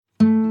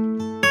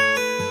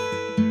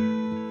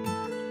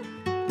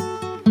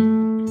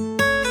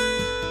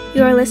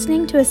You are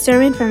listening to a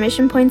sermon from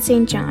Mission Point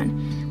St.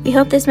 John. We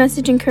hope this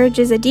message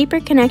encourages a deeper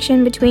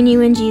connection between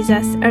you and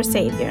Jesus, our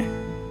Savior.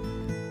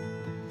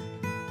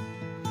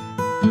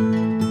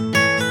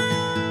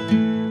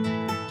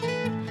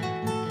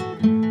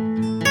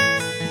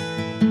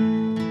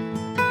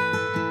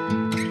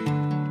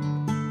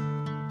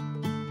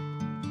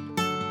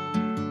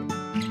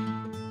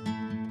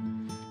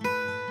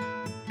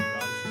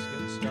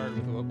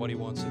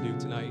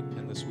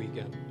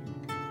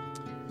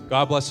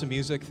 God bless the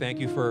music.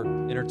 Thank you for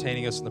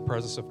entertaining us in the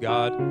presence of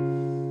God.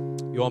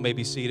 You all may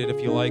be seated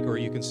if you like, or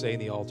you can stay in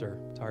the altar.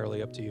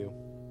 Entirely up to you.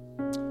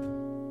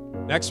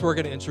 Next, we're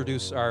going to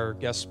introduce our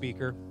guest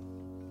speaker.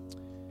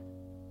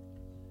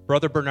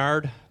 Brother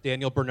Bernard,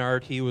 Daniel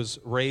Bernard, he was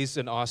raised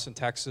in Austin,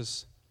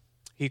 Texas.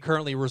 He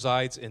currently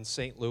resides in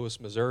St. Louis,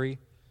 Missouri.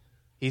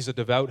 He's a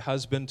devout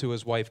husband to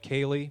his wife,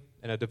 Kaylee,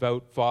 and a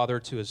devout father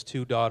to his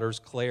two daughters,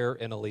 Claire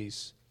and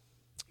Elise.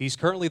 He's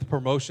currently the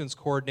promotions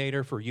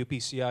coordinator for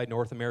UPCI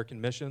North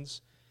American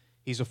Missions.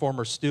 He's a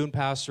former student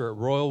pastor at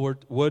Royal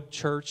Wood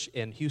Church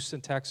in Houston,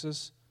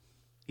 Texas.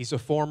 He's a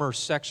former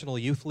sectional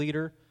youth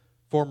leader,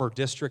 former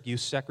district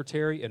youth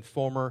secretary, and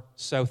former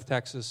South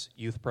Texas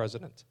youth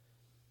president.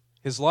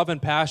 His love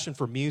and passion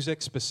for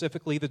music,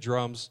 specifically the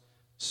drums,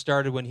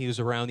 started when he was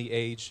around the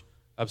age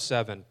of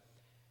 7.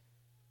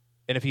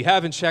 And if you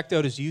haven't checked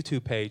out his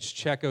YouTube page,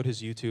 check out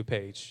his YouTube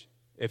page.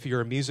 If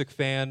you're a music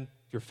fan,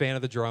 if you're a fan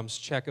of the drums,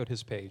 check out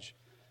his page.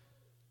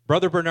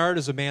 Brother Bernard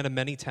is a man of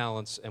many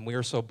talents, and we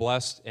are so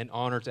blessed and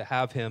honored to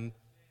have him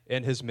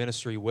in his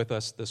ministry with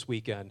us this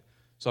weekend.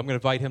 So I'm going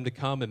to invite him to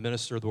come and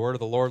minister the word of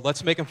the Lord.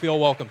 Let's make him feel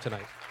welcome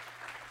tonight.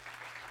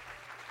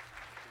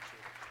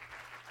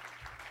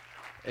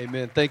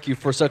 Amen. Thank you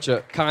for such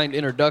a kind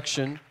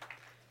introduction.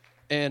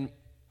 And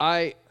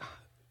I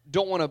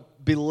don't want to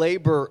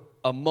belabor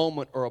a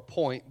moment or a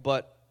point,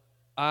 but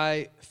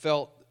I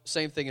felt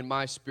same thing in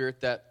my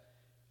spirit that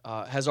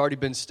has already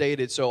been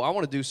stated, so I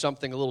want to do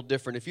something a little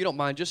different. If you don't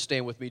mind, just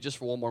stand with me just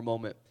for one more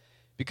moment,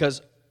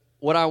 because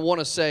what I want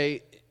to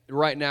say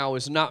right now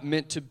is not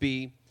meant to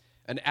be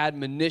an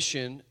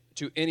admonition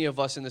to any of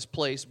us in this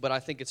place, but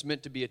I think it's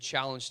meant to be a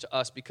challenge to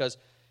us, because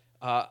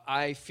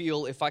I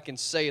feel, if I can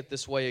say it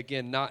this way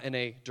again, not in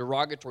a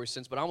derogatory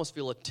sense, but I almost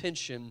feel a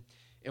tension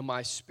in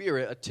my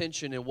spirit, a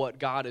tension in what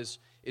God is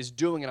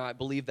doing, and I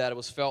believe that it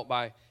was felt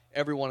by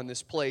everyone in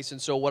this place.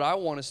 And so what I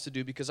want us to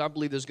do, because I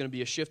believe there's going to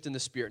be a shift in the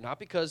spirit, not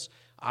because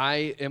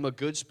I am a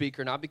good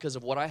speaker, not because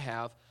of what I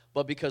have,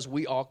 but because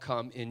we all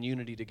come in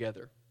unity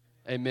together.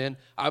 Amen.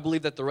 I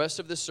believe that the rest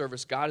of this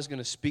service, God is going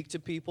to speak to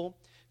people.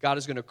 God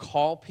is going to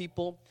call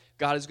people.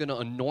 God is going to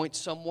anoint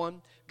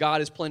someone.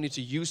 God is planning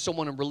to use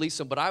someone and release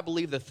them. But I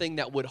believe the thing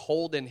that would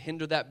hold and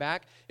hinder that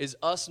back is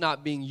us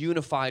not being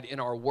unified in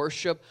our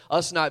worship,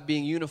 us not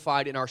being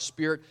unified in our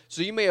spirit.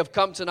 So you may have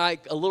come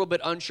tonight a little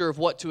bit unsure of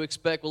what to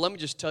expect. Well, let me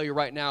just tell you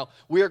right now,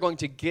 we are going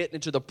to get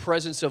into the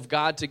presence of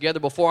God together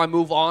before I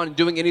move on and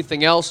doing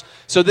anything else.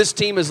 So this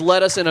team has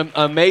led us in an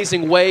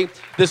amazing way.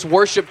 This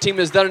worship team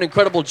has done an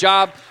incredible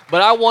job.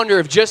 But I wonder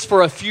if just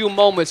for a few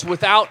moments,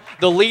 without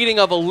the leading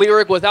of a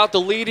lyric, without the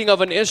leading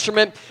of an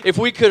instrument, if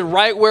we could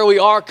right where we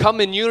are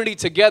come in unity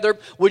together,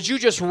 would you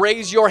just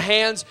raise your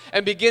hands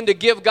and begin to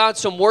give God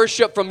some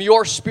worship from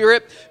your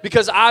spirit?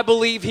 Because I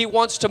believe He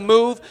wants to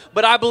move,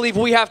 but I believe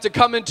we have to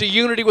come into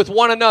unity with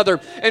one another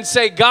and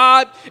say,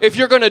 God, if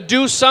you're going to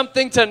do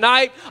something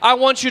tonight, I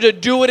want you to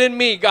do it in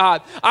me,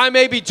 God. I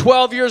may be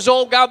 12 years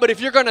old, God, but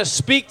if you're going to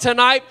speak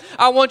tonight,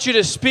 I want you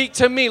to speak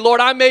to me.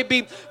 Lord, I may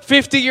be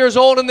 50 years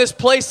old in this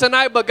place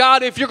tonight, but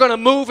God, if you're going to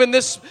move in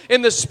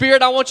the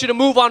spirit, I want you to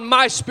move on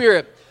my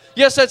spirit.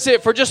 Yes, that's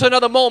it. For just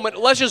another moment,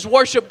 let's just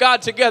worship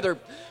God together.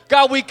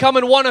 God, we come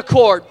in one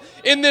accord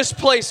in this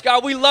place.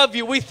 God, we love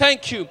you. We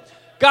thank you.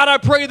 God, I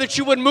pray that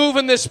you would move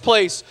in this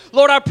place.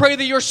 Lord, I pray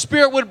that your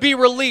spirit would be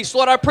released.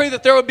 Lord, I pray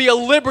that there would be a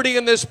liberty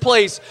in this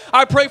place.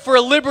 I pray for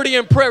a liberty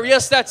in prayer.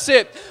 Yes, that's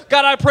it.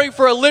 God, I pray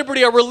for a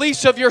liberty, a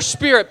release of your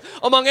spirit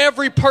among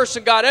every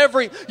person, God,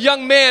 every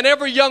young man,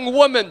 every young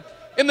woman.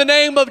 In the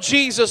name of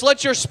Jesus,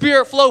 let your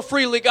spirit flow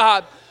freely,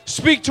 God.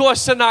 Speak to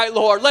us tonight,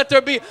 Lord. Let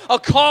there be a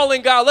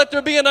calling, God. Let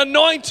there be an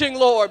anointing,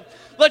 Lord.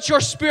 Let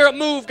your spirit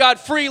move, God,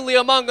 freely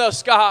among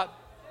us, God.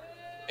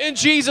 In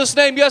Jesus'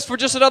 name, yes, for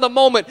just another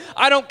moment.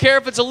 I don't care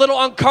if it's a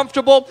little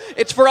uncomfortable.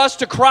 It's for us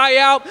to cry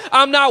out.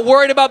 I'm not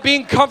worried about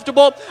being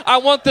comfortable. I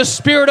want the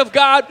Spirit of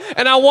God,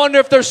 and I wonder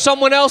if there's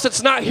someone else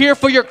that's not here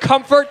for your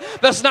comfort,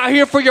 that's not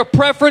here for your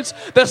preference,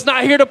 that's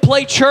not here to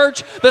play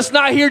church, that's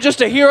not here just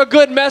to hear a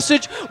good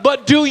message,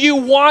 but do you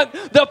want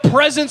the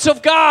presence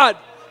of God?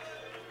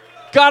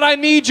 God, I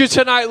need you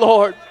tonight,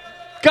 Lord.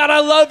 God, I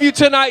love you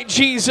tonight,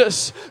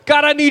 Jesus.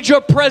 God, I need your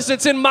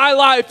presence in my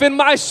life, in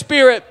my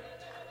spirit.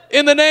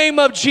 In the name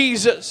of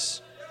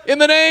Jesus. In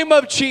the name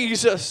of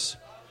Jesus.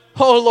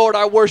 Oh, Lord,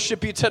 I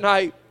worship you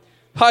tonight.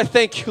 I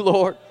thank you,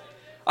 Lord.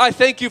 I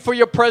thank you for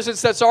your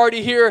presence that's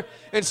already here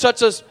in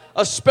such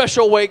a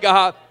special way,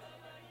 God.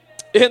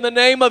 In the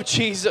name of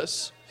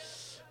Jesus.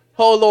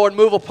 Oh, Lord,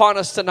 move upon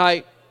us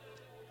tonight.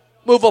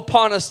 Move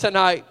upon us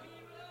tonight.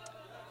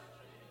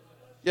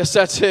 Yes,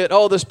 that's it.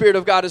 Oh, the Spirit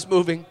of God is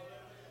moving.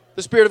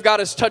 The Spirit of God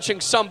is touching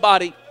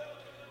somebody.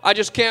 I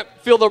just can't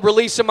feel the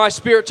release in my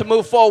spirit to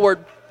move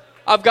forward.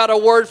 I've got a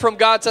word from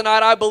God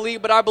tonight, I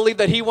believe, but I believe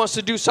that He wants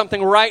to do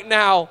something right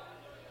now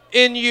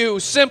in you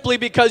simply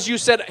because you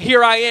said,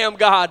 here I am,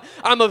 God.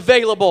 I'm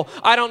available.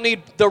 I don't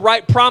need the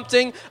right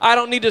prompting. I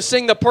don't need to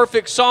sing the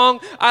perfect song.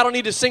 I don't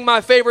need to sing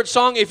my favorite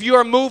song. If you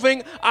are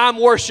moving, I'm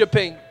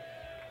worshiping.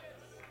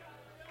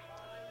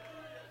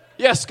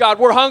 Yes, God,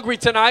 we're hungry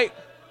tonight.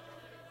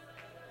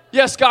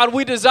 Yes, God,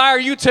 we desire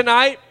you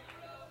tonight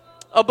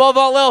above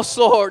all else,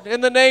 Lord,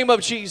 in the name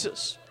of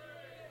Jesus.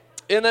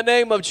 In the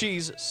name of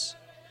Jesus.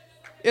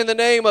 In the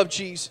name of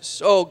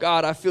Jesus. Oh,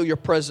 God, I feel your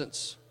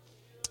presence.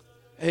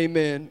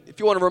 Amen. If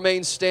you want to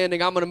remain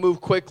standing, I'm going to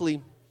move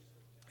quickly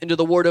into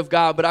the Word of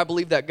God, but I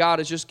believe that God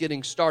is just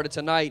getting started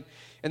tonight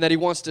and that He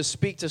wants to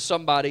speak to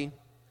somebody.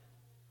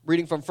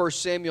 Reading from 1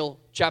 Samuel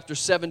chapter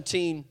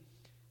 17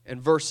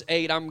 and verse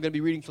 8. I'm going to be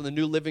reading from the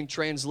New Living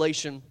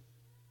Translation,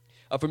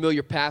 a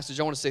familiar passage.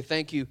 I want to say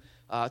thank you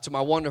to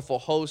my wonderful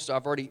host.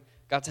 I've already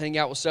got to hang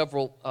out with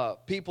several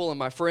people and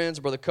my friends,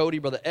 Brother Cody,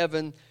 Brother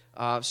Evan.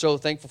 So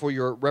thankful for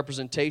your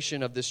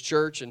representation of this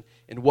church and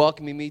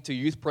welcoming me to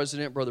youth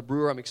president, Brother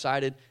Brewer. I'm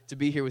excited to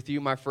be here with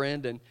you, my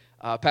friend. And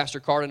Pastor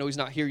Card, I know he's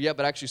not here yet,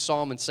 but I actually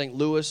saw him in St.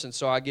 Louis, and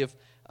so I give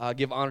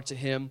honor to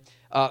him.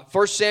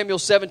 1 Samuel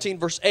 17,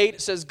 verse 8,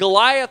 it says,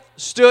 Goliath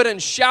stood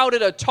and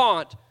shouted a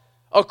taunt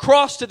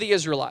across to the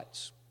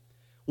Israelites.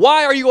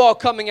 Why are you all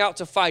coming out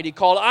to fight? He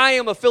called. I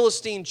am a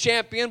Philistine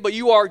champion, but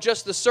you are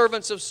just the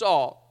servants of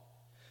Saul.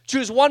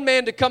 Choose one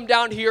man to come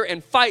down here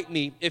and fight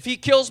me. If he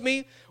kills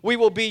me, we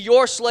will be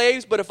your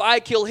slaves, but if I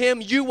kill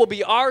him, you will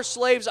be our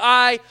slaves.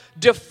 I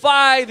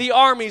defy the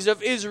armies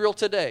of Israel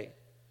today.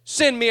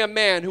 Send me a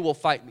man who will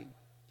fight me.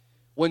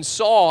 When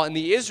Saul and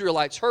the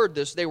Israelites heard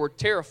this, they were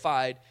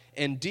terrified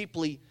and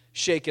deeply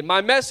shaken.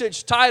 My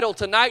message title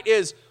tonight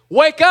is,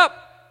 Wake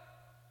Up!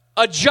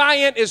 A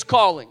Giant is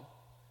Calling.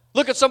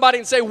 Look at somebody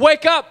and say,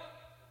 Wake up!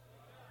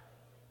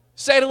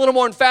 Say it a little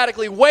more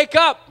emphatically, Wake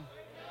up!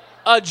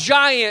 A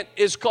giant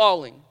is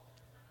calling.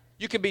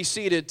 You can be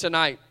seated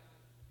tonight.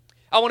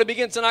 I want to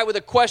begin tonight with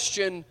a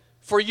question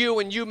for you,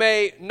 and you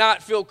may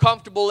not feel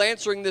comfortable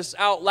answering this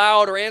out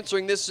loud or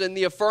answering this in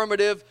the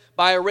affirmative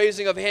by a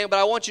raising of a hand, but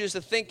I want you just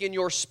to think in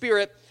your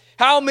spirit,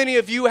 how many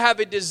of you have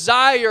a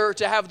desire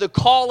to have the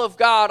call of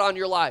God on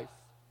your life?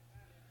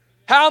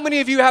 How many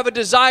of you have a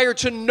desire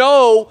to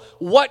know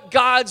what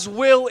God's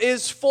will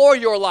is for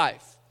your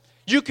life?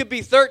 You could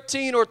be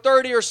 13 or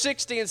 30 or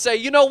 60 and say,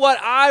 you know what,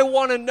 I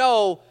want to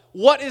know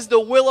what is the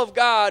will of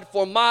God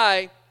for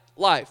my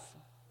life.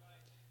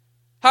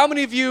 How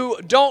many of you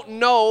don't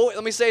know,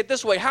 let me say it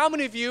this way, how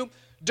many of you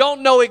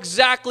don't know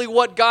exactly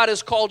what God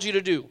has called you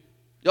to do? You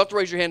don't have to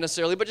raise your hand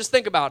necessarily, but just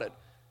think about it.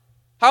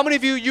 How many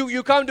of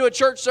you come to a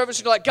church service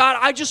and you're like, God,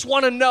 I just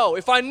want to know.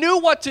 If I knew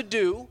what to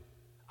do,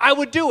 I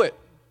would do it.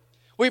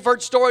 We've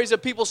heard stories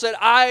of people said,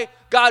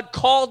 God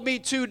called me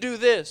to do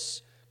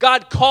this.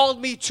 God called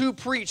me to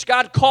preach.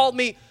 God called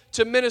me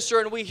to minister,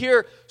 and we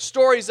hear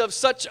stories of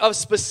such a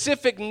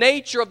specific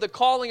nature of the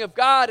calling of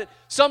God. And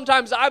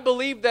sometimes I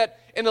believe that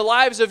in the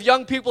lives of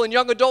young people and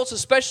young adults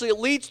especially, it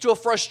leads to a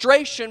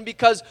frustration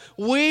because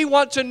we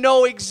want to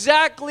know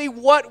exactly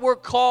what we're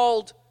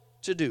called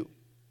to do.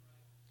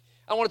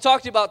 I want to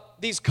talk to you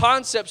about these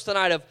concepts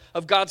tonight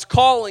of God's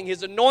calling,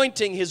 His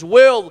anointing, His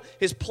will,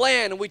 His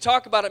plan, and we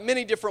talk about it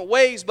many different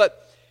ways,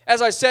 but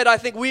as I said, I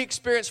think we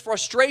experience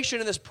frustration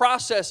in this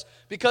process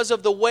because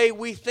of the way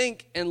we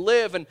think and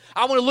live. And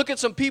I want to look at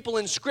some people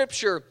in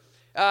Scripture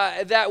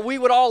that we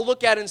would all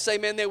look at and say,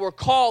 man, they were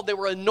called, they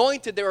were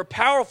anointed, they were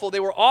powerful, they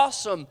were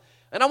awesome.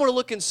 And I want to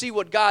look and see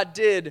what God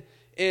did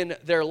in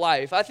their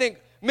life. I think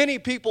many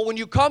people, when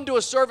you come to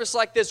a service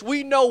like this,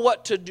 we know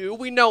what to do.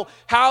 We know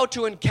how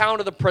to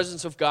encounter the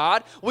presence of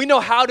God. We know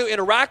how to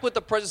interact with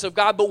the presence of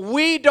God, but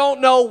we don't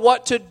know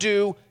what to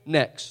do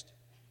next.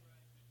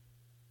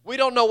 We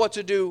don't know what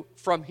to do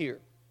from here.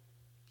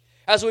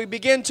 As we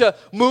begin to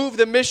move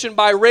the mission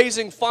by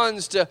raising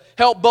funds to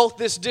help both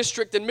this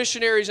district and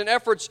missionaries and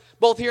efforts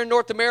both here in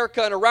North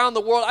America and around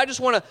the world, I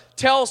just want to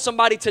tell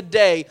somebody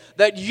today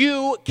that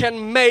you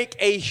can make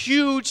a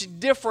huge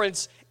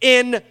difference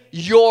in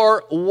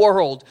your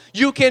world.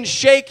 You can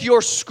shake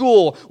your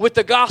school with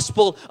the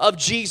gospel of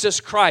Jesus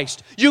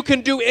Christ. You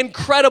can do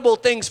incredible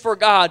things for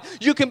God.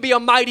 You can be a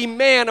mighty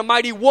man, a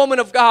mighty woman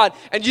of God,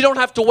 and you don't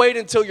have to wait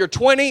until you're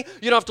 20.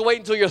 You don't have to wait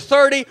until you're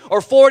 30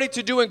 or 40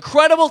 to do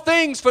incredible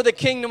things for the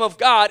kingdom of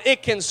God.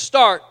 It can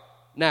start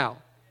now.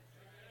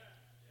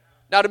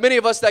 Now, to many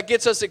of us, that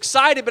gets us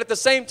excited, but at the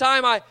same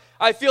time,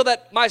 I feel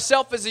that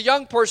myself as a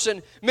young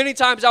person, many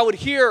times I would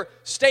hear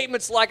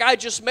statements like I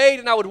just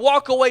made, and I would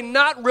walk away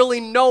not really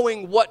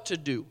knowing what to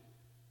do.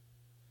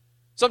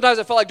 Sometimes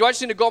I felt like, do I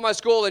just need to go to my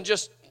school and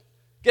just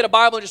get a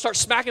Bible and just start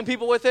smacking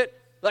people with it?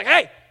 Like,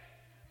 hey,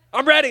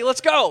 I'm ready,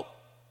 let's go.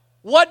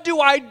 What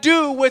do I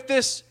do with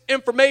this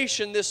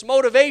information, this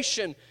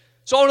motivation?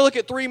 So I want to look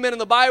at three men in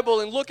the Bible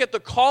and look at the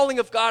calling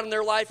of God in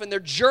their life and their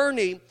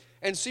journey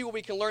and see what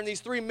we can learn.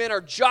 These three men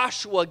are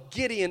Joshua,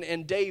 Gideon,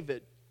 and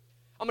David.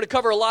 I'm going to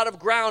cover a lot of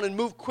ground and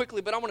move quickly,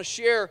 but I want to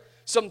share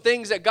some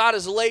things that God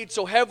has laid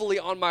so heavily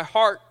on my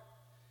heart.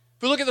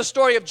 If we look at the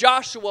story of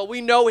Joshua,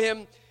 we know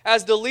him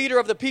as the leader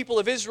of the people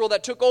of Israel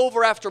that took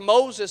over after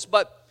Moses,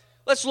 but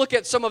let's look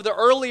at some of the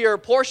earlier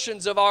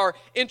portions of our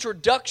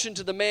introduction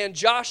to the man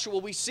Joshua.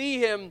 We see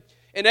him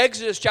in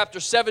Exodus chapter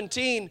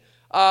 17.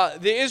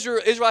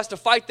 Israel has to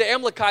fight the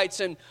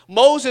Amalekites, and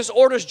Moses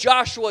orders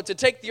Joshua to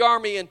take the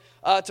army and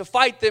to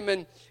fight them.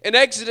 And in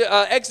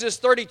Exodus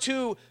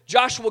 32,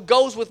 Joshua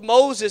goes with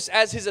Moses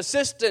as his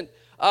assistant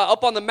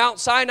up on the Mount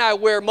Sinai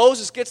where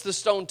Moses gets the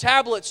stone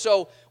tablets.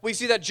 So we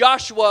see that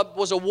Joshua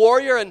was a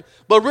warrior,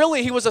 but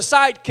really he was a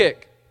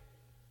sidekick.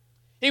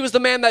 He was the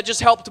man that just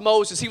helped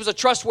Moses. He was a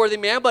trustworthy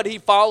man, but he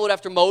followed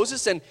after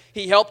Moses, and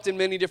he helped in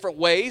many different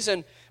ways.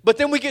 But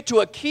then we get to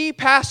a key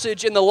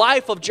passage in the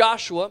life of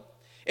Joshua.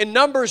 In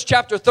Numbers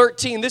chapter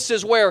 13, this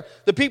is where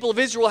the people of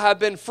Israel have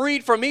been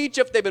freed from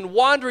Egypt. They've been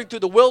wandering through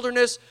the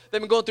wilderness.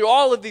 They've been going through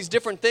all of these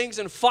different things,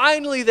 and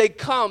finally they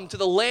come to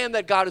the land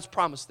that God has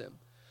promised them.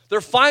 They're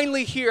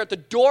finally here at the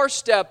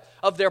doorstep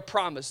of their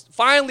promise,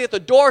 finally at the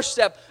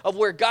doorstep of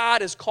where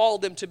God has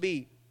called them to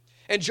be.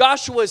 And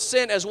Joshua is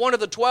sent as one of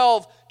the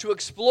 12 to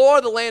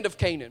explore the land of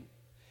Canaan.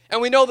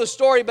 And we know the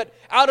story, but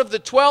out of the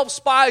 12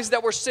 spies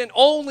that were sent,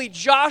 only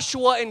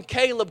Joshua and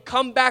Caleb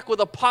come back with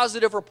a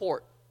positive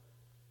report.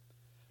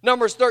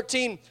 Numbers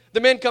 13, the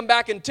men come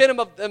back and 10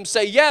 of them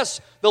say,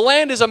 yes, the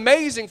land is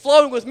amazing,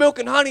 flowing with milk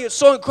and honey. It's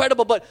so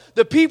incredible, but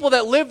the people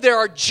that live there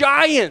are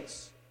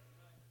giants.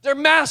 They're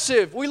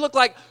massive. We look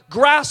like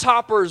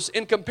grasshoppers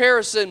in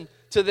comparison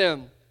to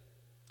them.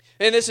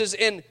 And this is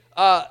in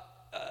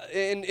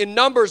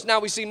Numbers. Now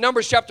we see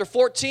Numbers chapter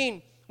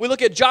 14. We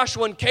look at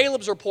Joshua and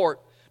Caleb's report.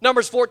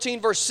 Numbers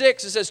 14 verse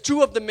 6, it says,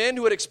 2 of the men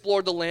who had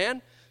explored the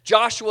land,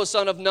 Joshua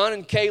son of Nun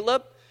and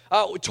Caleb,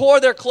 tore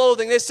their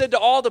clothing. They said to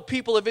all the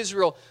people of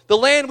Israel, the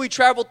land we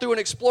traveled through and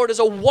explored is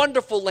a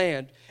wonderful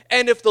land.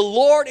 And if the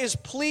Lord is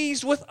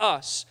pleased with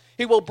us,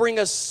 he will bring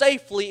us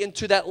safely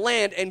into that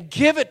land and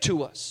give it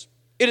to us.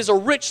 It is a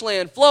rich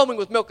land flowing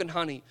with milk and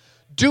honey.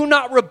 Do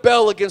not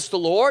rebel against the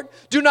Lord.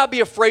 Do not be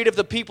afraid of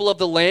the people of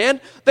the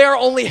land. They are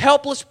only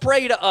helpless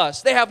prey to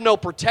us. They have no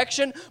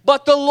protection,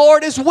 but the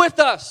Lord is with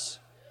us.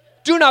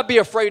 Do not be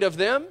afraid of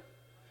them.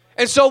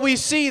 And so we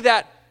see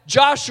that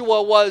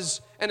Joshua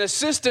was an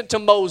assistant to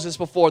Moses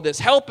before this,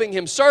 helping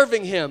him,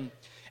 serving him.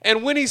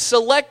 And when he's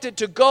selected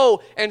to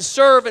go and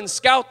serve and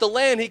scout the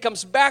land, he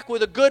comes back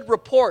with a good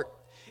report.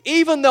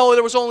 Even though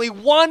there was only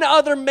one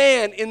other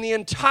man in the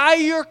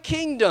entire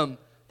kingdom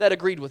that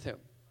agreed with him.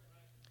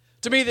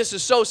 To me, this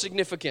is so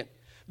significant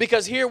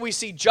because here we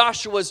see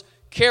Joshua's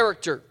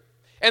character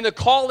and the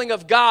calling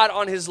of God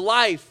on his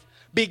life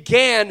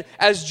began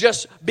as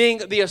just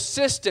being the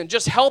assistant,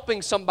 just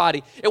helping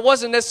somebody. It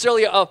wasn't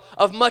necessarily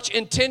of much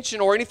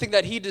intention or anything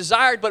that he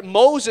desired, but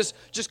Moses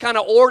just kind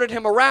of ordered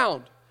him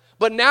around.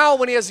 But now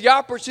when he has the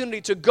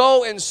opportunity to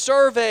go and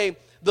survey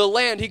the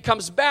land, he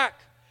comes back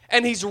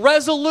and he's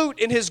resolute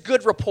in his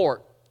good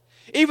report.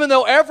 Even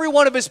though every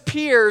one of his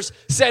peers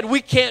said,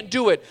 we can't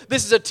do it.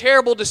 This is a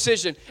terrible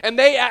decision. And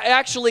they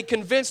actually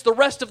convinced the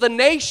rest of the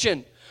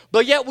nation.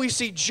 But yet we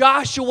see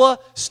Joshua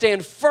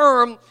stand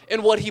firm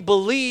in what he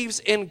believes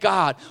in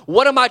God.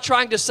 What am I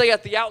trying to say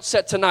at the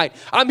outset tonight?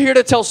 I'm here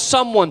to tell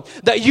someone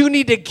that you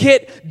need to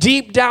get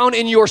deep down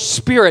in your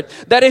spirit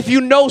that if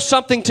you know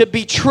something to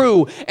be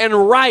true and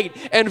right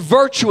and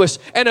virtuous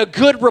and a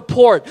good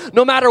report,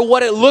 no matter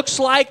what it looks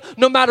like,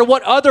 no matter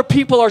what other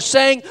people are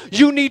saying,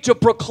 you need to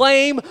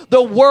proclaim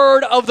the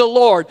word of the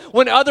Lord.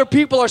 When other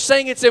people are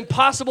saying it's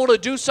impossible to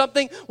do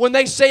something, when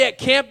they say it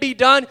can't be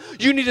done,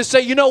 you need to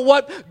say, you know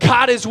what?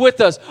 God is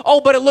with us.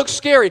 Oh, but it looks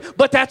scary,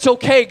 but that's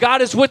okay.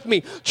 God is with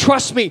me.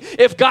 Trust me.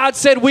 If God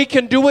said we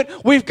can do it,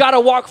 we've got to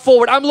walk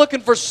forward. I'm looking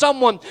for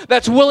someone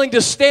that's willing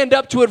to stand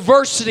up to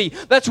adversity,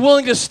 that's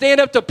willing to stand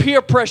up to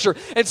peer pressure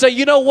and say,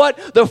 you know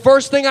what? The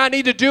first thing I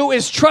need to do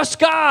is trust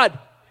God.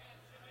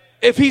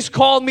 If he's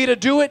called me to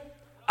do it,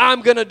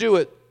 I'm going to do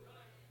it.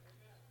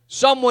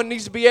 Someone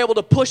needs to be able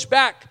to push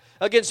back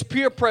against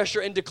peer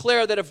pressure and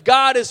declare that if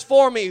God is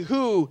for me,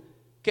 who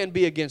can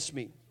be against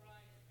me?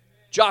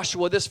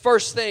 Joshua, the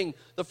first thing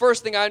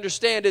I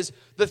understand is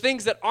the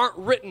things that aren't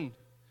written.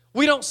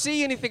 We don't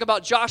see anything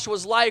about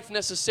Joshua's life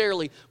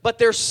necessarily, but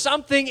there's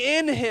something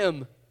in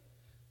him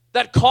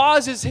that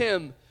causes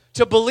him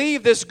to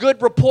believe this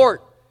good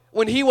report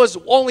when he was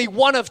only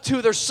one of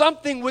 2. There's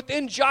something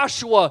within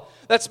Joshua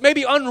that's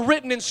maybe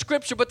unwritten in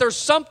Scripture, but there's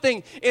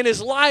something in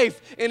his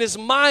life, in his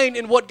mind,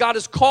 in what God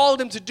has called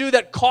him to do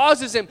that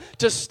causes him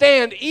to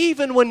stand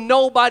even when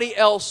nobody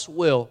else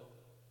will.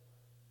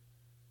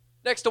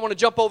 Next, I want to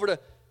jump over to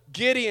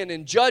Gideon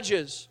and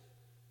Judges.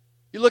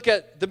 You look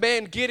at the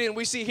man Gideon,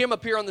 we see him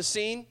appear on the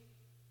scene.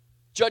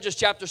 Judges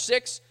chapter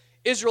 6,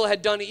 Israel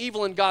had done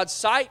evil in God's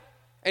sight,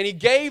 and he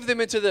gave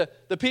them into the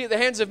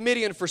hands of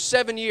Midian for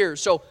 7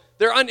 years. So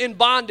they're in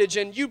bondage,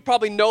 and you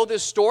probably know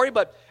this story,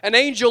 but an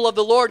angel of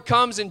the Lord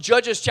comes in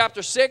Judges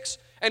chapter 6,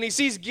 and he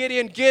sees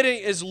Gideon.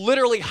 Gideon is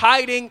literally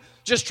hiding,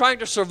 just trying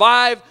to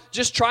survive,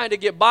 just trying to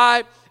get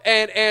by,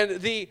 and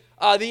the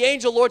the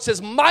angel Lord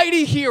says,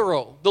 mighty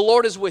hero, the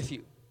Lord is with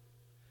you.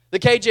 The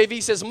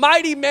KJV says,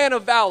 mighty man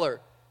of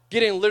valor.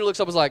 Gideon literally looks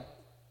up and is like,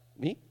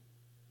 me?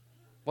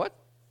 What?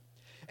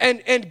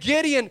 And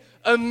Gideon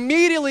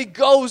immediately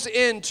goes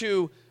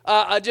into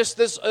just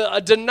this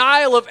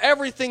denial of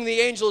everything the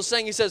angel is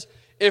saying. He says,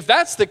 if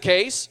that's the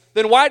case,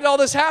 then why did all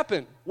this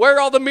happen? Where are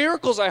all the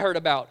miracles I heard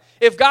about?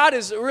 If God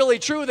is really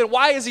true, then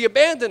why has he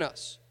abandoned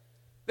us?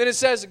 Then it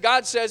says,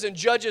 God says in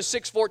Judges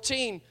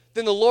 6:14,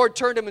 then the Lord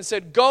turned to him and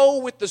said, go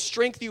with the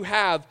strength you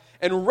have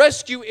and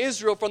rescue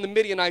Israel from the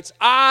Midianites.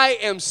 I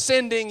am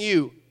sending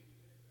you.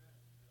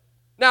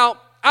 Now,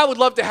 I would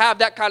love to have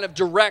that kind of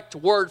direct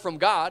word from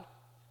God.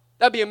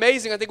 That'd be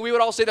amazing. I think we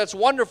would all say that's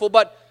wonderful.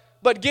 But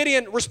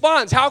Gideon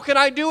responds, how can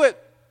I do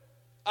it?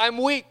 I'm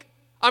weak.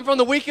 I'm from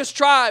the weakest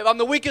tribe. I'm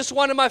the weakest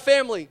one in my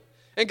family.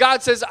 And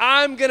God says,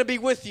 I'm going to be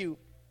with you.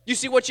 You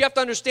see, what you have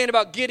to understand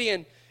about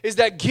Gideon is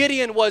that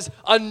Gideon was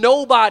a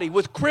nobody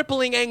with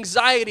crippling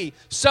anxiety,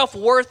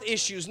 self-worth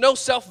issues, no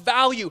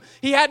self-value.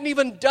 He hadn't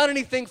even done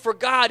anything for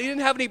God. He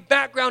didn't have any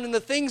background in the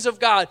things of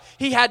God.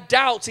 He had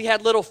doubts. He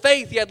had little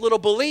faith. He had little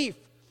belief.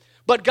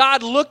 But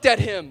God looked at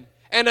him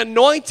and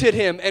anointed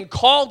him and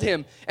called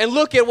him. And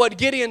look at what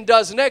Gideon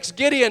does next.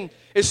 Gideon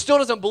still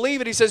doesn't believe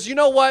it. He says, you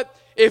know what?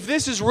 If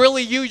this is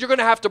really you, you're going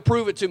to have to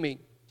prove it to me.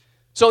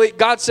 So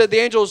God said, the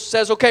angel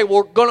says, okay,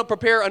 we're going to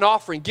prepare an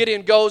offering.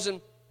 Gideon goes,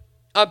 and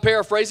I'm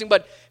paraphrasing,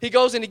 but he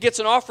goes and he gets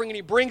an offering and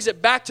he brings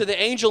it back to the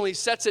angel and he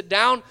sets it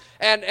down.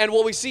 And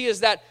what we see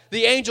is that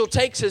the angel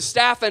takes his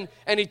staff and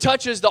he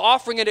touches the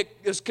offering and it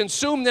is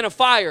consumed in a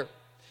fire.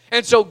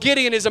 And so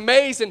Gideon is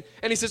amazed and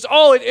he says,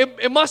 oh,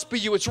 it must be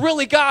you. It's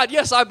really God.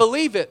 Yes, I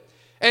believe it.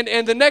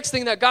 And the next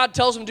thing that God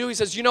tells him to do, he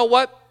says, you know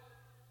what?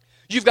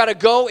 You've got to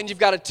go and you've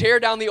got to tear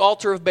down the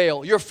altar of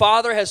Baal. Your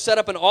father has set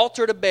up an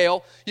altar to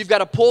Baal. You've got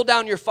to pull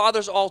down your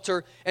father's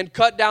altar and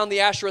cut down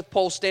the Asherah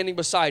pole standing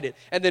beside it.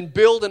 And then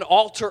build an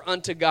altar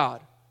unto God.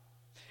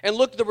 And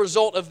look at the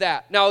result of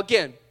that. Now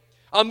again,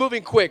 I'm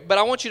moving quick, but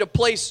I want you to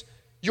place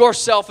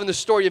yourself in the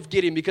story of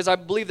Gideon, because I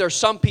believe there are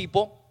some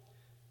people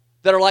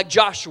that are like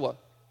Joshua.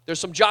 There's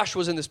some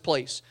Joshuas in this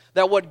place.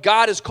 That what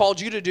God has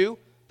called you to do,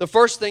 the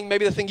first thing,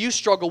 maybe the thing you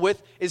struggle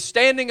with, is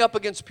standing up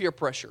against peer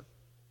pressure.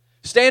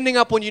 Standing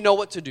up when you know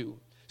what to do.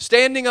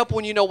 Standing up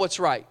when you know what's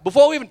right.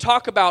 Before we even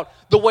talk about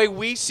the way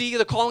we see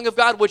the calling of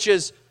God, which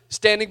is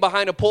standing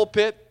behind a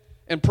pulpit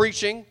and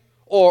preaching,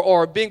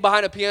 or being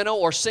behind a piano,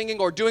 or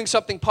singing, or doing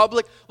something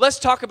public, let's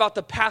talk about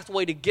the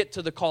pathway to get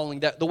to the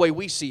calling, the way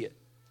we see it.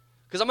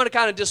 Because I'm going to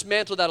kind of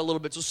dismantle that a little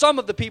bit. So some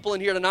of the people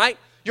in here tonight,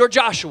 you're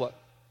Joshua.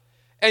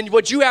 And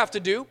what you have to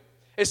do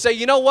is say,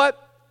 you know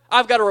what?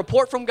 I've got a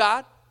report from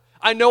God.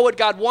 I know what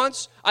God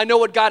wants. I know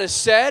what God has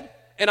said.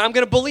 And I'm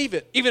going to believe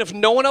it. Even if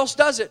no one else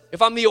does it.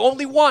 If I'm the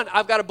only one,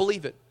 I've got to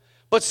believe it.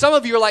 But some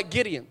of you are like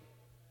Gideon.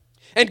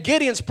 And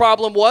Gideon's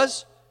problem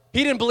was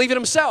he didn't believe in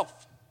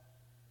himself.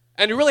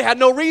 And he really had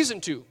no reason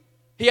to.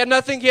 He had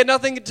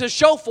nothing to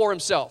show for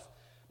himself.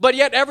 But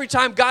yet every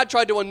time God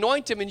tried to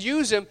anoint him and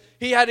use him,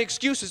 he had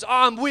excuses. Oh,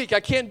 I'm weak. I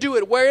can't do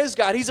it. Where is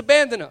God? He's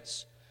abandoned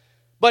us.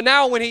 But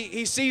now when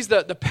he sees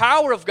the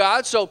power of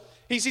God, so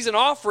he sees an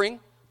offering,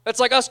 that's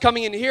like us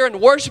coming in here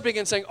and worshiping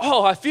and saying,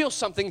 oh, I feel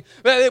something.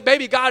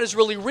 Maybe God is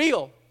really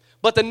real.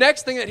 But the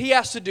next thing that he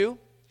has to do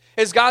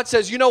is God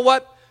says, you know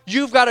what?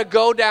 You've got to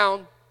go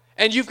down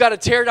and you've got to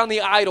tear down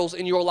the idols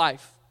in your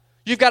life.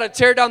 You've got to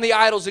tear down the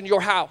idols in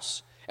your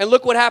house. And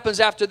look what happens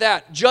after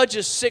that.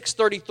 Judges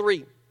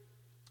 6:33.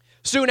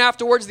 Soon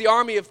afterwards, the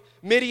army of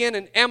Midian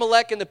and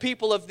Amalek and the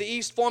people of the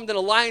east formed an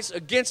alliance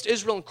against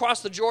Israel and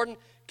crossed the Jordan,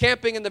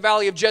 camping in the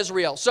valley of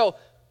Jezreel. So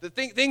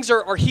things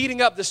are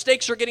heating up. The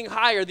stakes are getting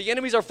higher. The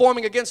enemies are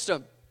forming against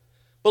them.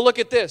 But look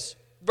at this.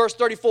 Verse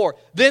 34.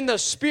 Then the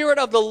Spirit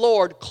of the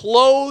Lord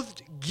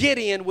clothed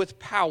Gideon with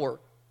power.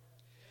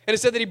 And it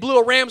said that he blew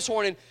a ram's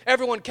horn and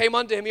everyone came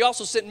unto him. He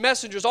also sent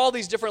messengers, all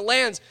these different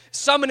lands,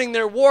 summoning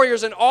their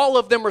warriors, and all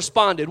of them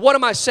responded. What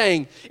am I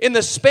saying? In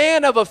the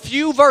span of a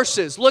few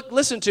verses,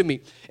 listen to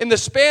me. In the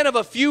span of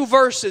a few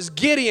verses,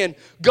 Gideon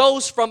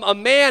goes from a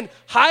man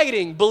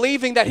hiding,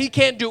 believing that he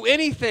can't do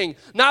anything,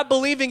 not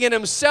believing in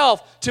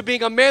himself, to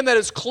being a man that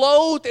is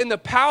clothed in the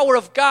power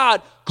of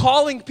God,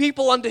 calling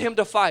people unto him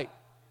to fight.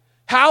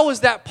 How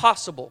is that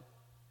possible?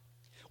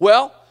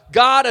 Well,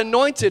 God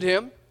anointed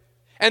him.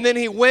 And then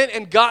he went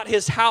and got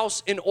his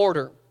house in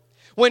order.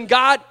 When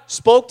God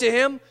spoke to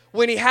him,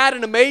 when he had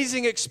an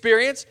amazing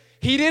experience,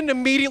 he didn't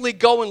immediately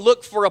go and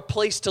look for a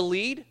place to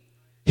lead.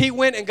 He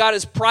went and got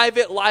his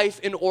private life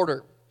in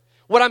order.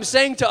 What I'm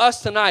saying to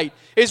us tonight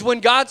is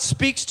when God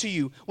speaks to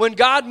you, when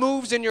God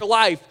moves in your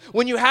life,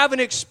 when you have an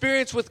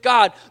experience with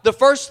God, the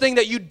first thing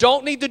that you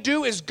don't need to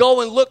do is go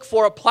and look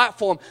for a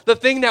platform. The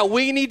thing that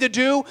we need to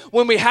do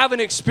when we have an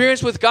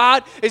experience with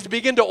God is to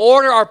begin to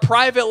order our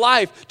private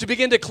life, to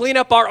begin to clean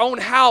up our own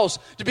house,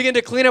 to begin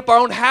to clean up our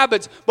own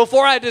habits.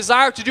 Before I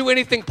desire to do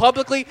anything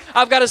publicly,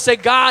 I've got to say,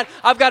 God,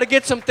 I've got to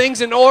get some things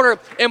in order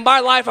in my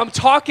life. I'm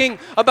talking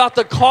about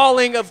the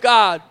calling of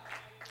God.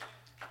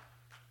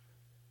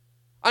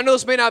 I know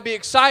this may not be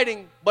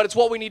exciting, but it's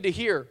what we need to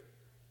hear.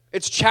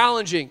 It's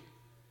challenging.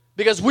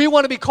 Because we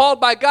want to be called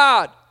by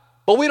God,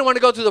 but we don't want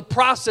to go through the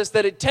process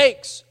that it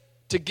takes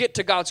to get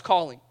to God's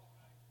calling.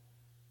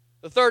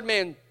 The third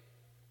man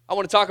I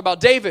want to talk about,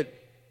 David.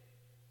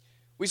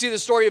 We see the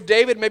story of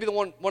David, maybe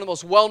one of the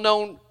most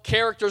well-known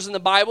characters in the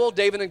Bible,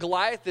 David and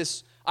Goliath,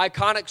 this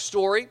iconic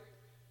story.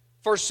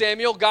 1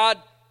 Samuel, God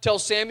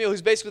tells Samuel,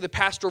 who's basically the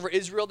pastor over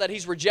Israel, that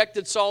he's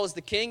rejected Saul as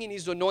the king. He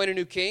needs to anoint a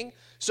new king.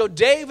 So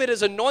David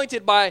is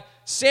anointed by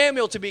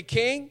Samuel to be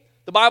king.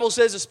 The Bible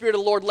says the Spirit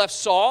of the Lord left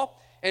Saul,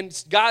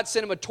 and God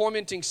sent him a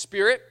tormenting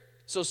spirit.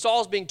 So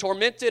Saul's being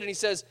tormented, and he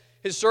says,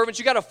 his servants,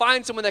 you got to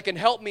find someone that can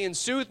help me and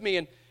soothe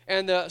me.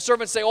 And the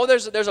servants say, oh,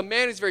 there's a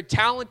man who's very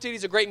talented.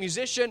 He's a great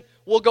musician.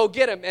 We'll go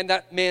get him. And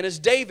that man is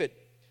David.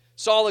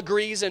 Saul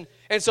agrees. And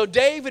so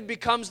David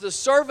becomes the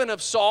servant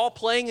of Saul,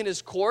 playing in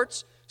his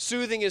courts,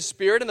 soothing his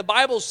spirit. And the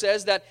Bible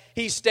says that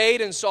he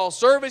stayed in Saul's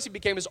service. He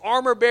became his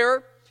armor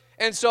bearer.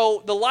 And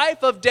so the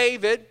life of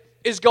David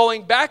is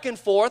going back and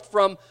forth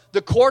from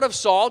the court of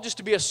Saul, just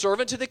to be a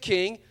servant to the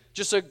king,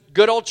 just a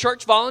good old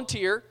church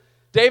volunteer.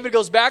 David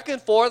goes back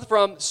and forth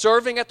from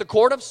serving at the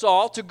court of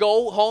Saul to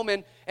go home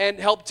and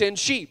help tend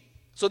sheep.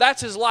 So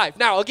that's his life.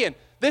 Now, again,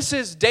 this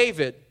is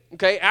David,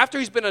 okay? After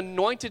he's been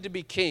anointed to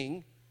be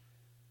king,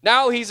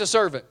 now he's a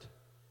servant.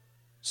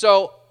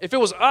 So if it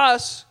was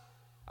us,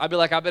 I'd be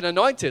like, I've been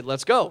anointed.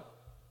 Let's go.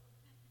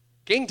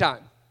 King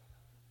time.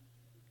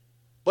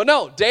 But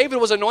no, David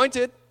was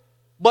anointed,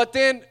 but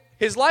then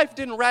his life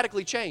didn't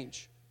radically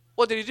change.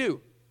 What did he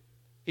do?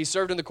 He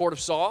served in the court of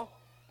Saul,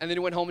 and then he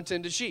went home and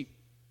tended sheep.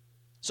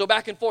 So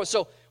back and forth.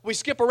 So we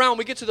skip around.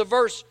 We get to the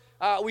verse.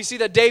 We see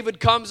that David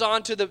comes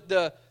onto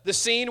the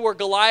scene where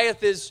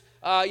Goliath is,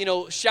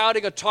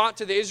 shouting a taunt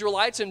to the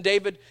Israelites, and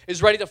David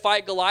is ready to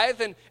fight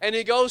Goliath. And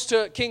he goes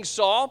to King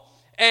Saul.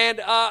 And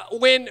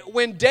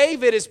when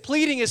David is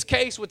pleading his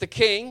case with the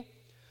king,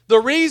 the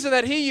reason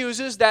that he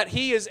uses that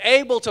he is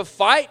able to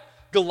fight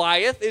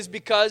Goliath is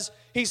because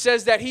he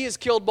says that he has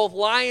killed both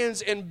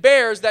lions and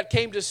bears that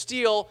came to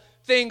steal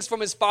things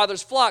from his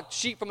father's flock,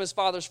 sheep from his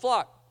father's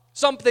flock.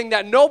 Something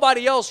that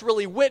nobody else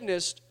really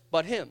witnessed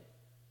but him.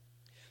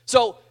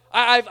 So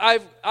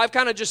I've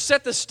kind of just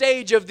set the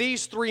stage of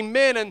these three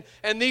men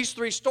and these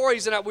three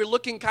stories, and we're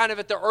looking kind of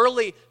at the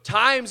early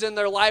times in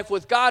their life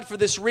with God for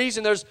this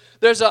reason.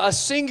 There's a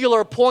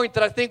singular point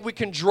that I think we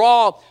can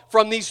draw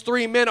from these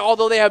three men,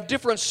 although they have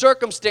different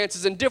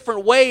circumstances and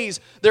different ways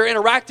they're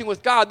interacting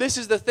with God. This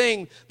is the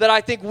thing that I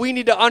think we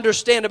need to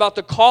understand about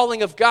the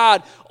calling of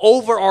God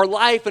over our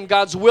life and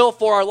God's will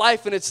for our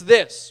life, and it's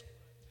this.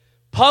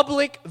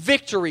 Public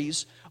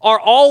victories are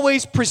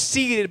always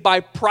preceded by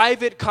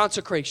private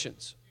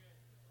consecrations.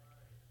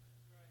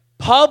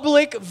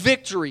 Public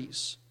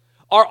victories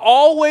are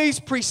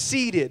always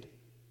preceded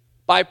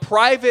by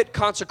private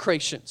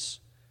consecrations.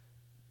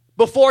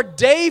 Before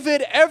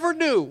David ever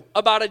knew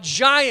about a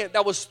giant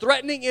that was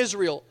threatening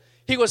Israel,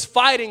 he was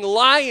fighting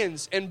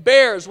lions and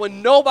bears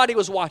when nobody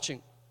was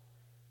watching.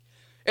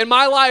 In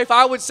my life,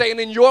 I would say, and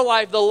in your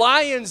life, the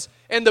lions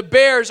and the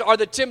bears are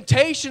the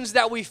temptations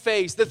that we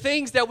face, the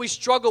things that we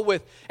struggle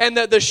with, and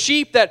the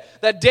sheep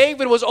that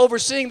David was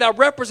overseeing that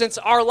represents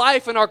our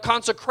life and our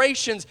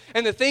consecrations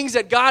and the things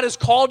that God has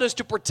called us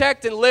to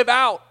protect and live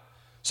out.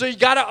 So you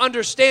got to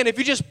understand, if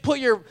you just put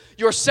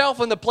yourself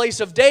in the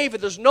place of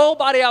David, there's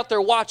nobody out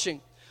there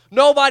watching.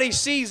 Nobody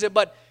sees it,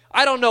 but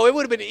I don't know. It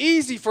would have been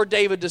easy for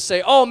David to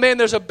say, oh man,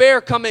 there's a bear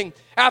coming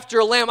after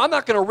a lamb. I'm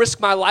not going to risk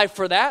my life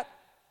for that.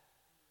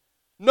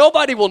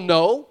 Nobody will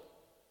know.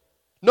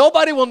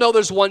 Nobody will know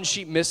there's one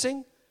sheep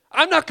missing.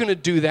 I'm not going to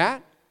do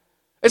that.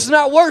 It's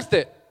not worth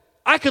it.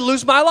 I could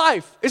lose my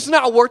life. It's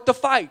not worth the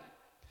fight.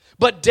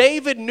 But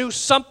David knew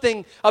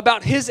something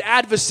about his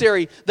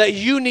adversary that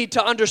you need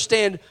to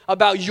understand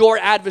about your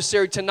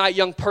adversary tonight,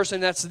 young person.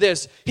 That's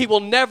this. He will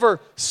never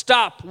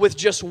stop with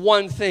just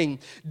one thing.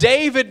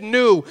 David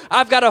knew,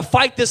 I've got to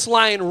fight this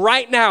lion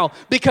right now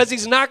because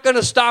he's not going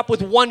to stop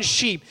with one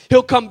sheep.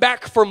 He'll come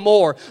back for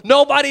more.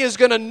 Nobody is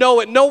going to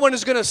know it. No one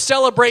is going to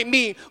celebrate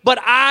me, but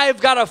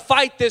I've got to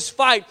fight this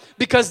fight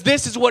because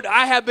this is what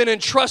I have been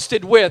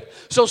entrusted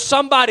with. So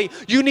somebody,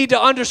 you need to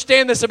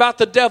understand this about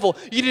the devil.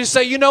 You need to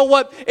say, you know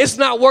what? It's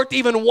not worth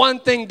even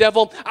one thing,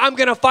 devil. I'm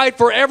going to fight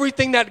for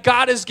everything that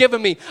God has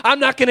given me. I'm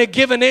not going to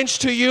give an inch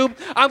to you.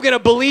 I'm going to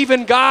believe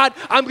in God.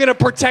 I'm going to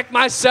protect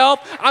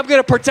myself. I'm going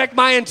to protect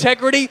my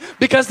integrity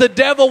because the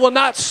devil will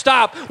not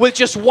stop with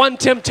just one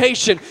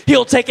temptation.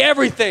 He'll take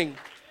everything.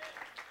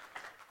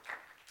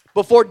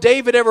 Before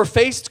David ever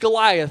faced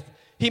Goliath,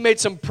 he made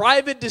some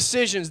private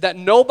decisions that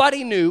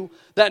nobody knew,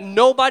 that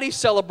nobody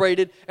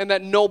celebrated, and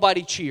that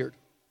nobody cheered.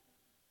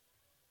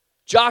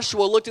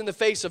 Joshua looked in the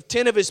face of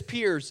 10 of his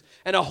peers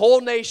and a whole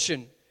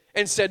nation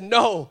and said,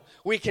 no,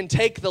 we can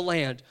take the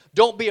land.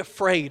 Don't be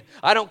afraid.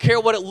 I don't care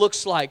what it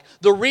looks like.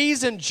 The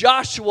reason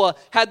Joshua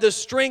had the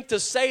strength to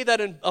say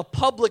that in a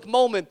public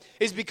moment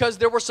is because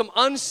there were some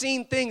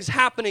unseen things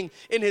happening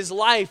in his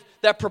life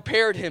that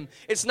prepared him.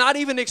 It's not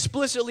even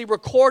explicitly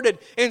recorded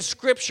in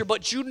Scripture,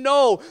 but you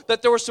know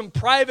that there were some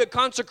private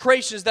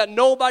consecrations that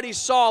nobody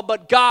saw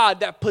but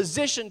God that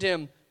positioned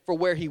him for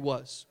where he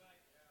was.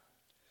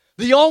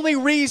 The only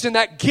reason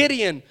that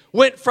Gideon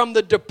went from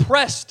the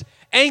depressed,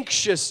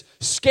 anxious,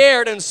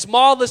 scared, and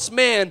smallest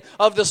man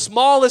of the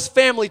smallest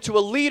family to a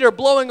leader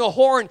blowing a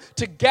horn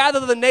to gather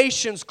the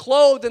nations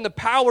clothed in the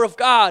power of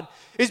God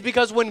is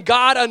because when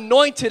God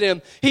anointed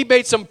him, he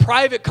made some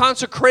private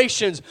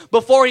consecrations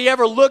before he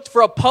ever looked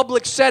for a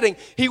public setting.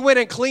 He went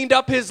and cleaned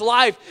up his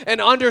life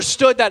and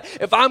understood that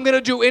if I'm going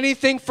to do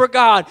anything for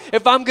God,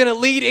 if I'm going to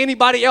lead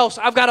anybody else,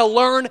 I've got to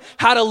learn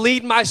how to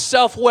lead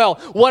myself well.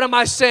 What am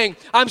I saying?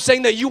 I'm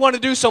saying that you want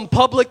to do some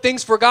public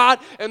things for God,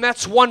 and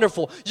that's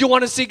wonderful. You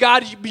want to see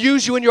God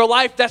use you in your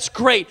life, that's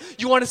great.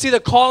 You want to see the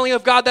calling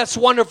of God, that's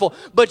wonderful.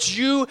 But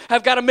you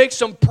have got to make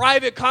some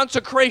private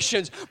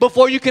consecrations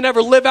before you can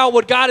ever live out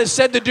what God has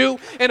said to do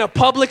in a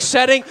public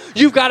setting.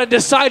 You've got to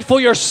decide for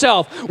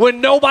yourself.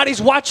 When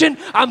nobody's watching,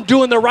 I'm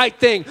doing the right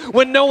thing.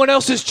 When no one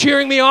else is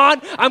cheering me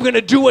on, I'm going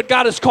to do what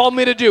God has called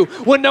me to do.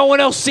 When no one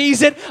else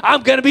sees it,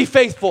 I'm going to be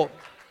faithful.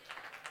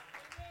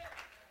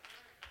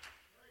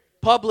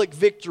 Public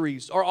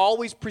victories are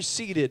always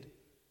preceded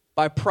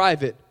by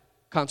private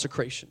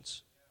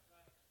consecrations.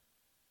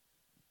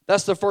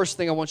 That's the first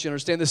thing I want you to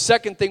understand. The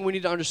second thing we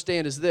need to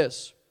understand is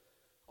this.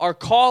 Our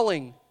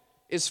calling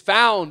is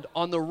found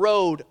on the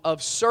road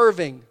of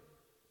serving,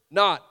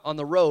 not on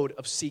the road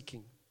of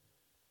seeking.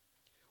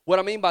 What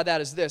I mean by that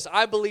is this.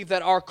 I believe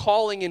that our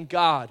calling in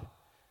God,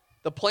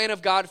 the plan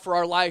of God for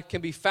our life, can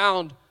be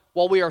found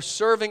while we are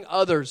serving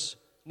others,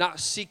 not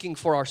seeking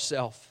for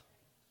ourselves.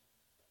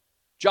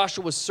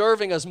 Joshua was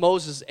serving as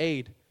Moses'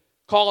 aide,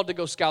 called to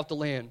go scout the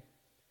land.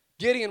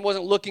 Gideon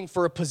wasn't looking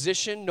for a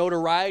position,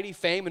 notoriety,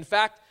 fame. In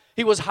fact,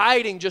 he was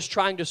hiding, just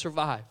trying to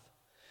survive.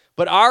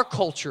 But our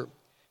culture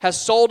has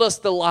sold us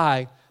the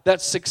lie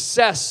that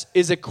success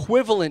is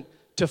equivalent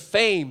to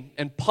fame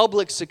and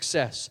public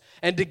success.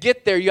 And to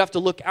get there, you have to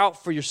look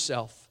out for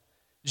yourself.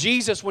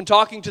 Jesus, when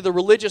talking to the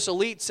religious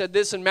elite, said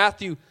this in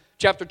Matthew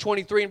chapter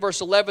 23 and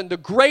verse 11, "The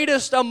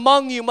greatest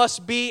among you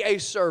must be a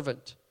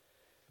servant.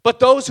 But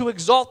those who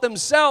exalt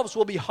themselves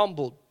will be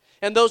humbled,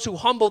 and those who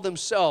humble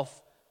themselves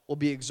will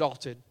be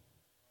exalted."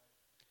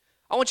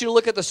 I want you to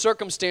look at the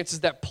circumstances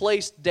that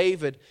placed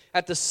David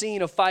at the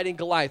scene of fighting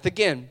Goliath.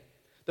 Again,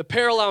 the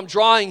parallel I'm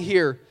drawing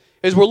here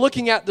is we're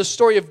looking at the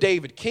story of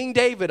David. King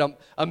David,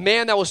 a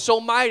man that was so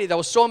mighty, that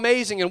was so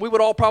amazing, and we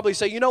would all probably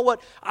say, you know what,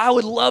 I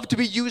would love to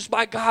be used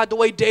by God the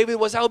way David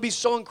was. That would be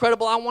so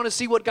incredible. I want to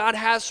see what God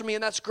has for me,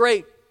 and that's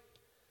great.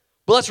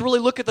 But let's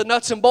really look at the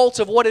nuts and bolts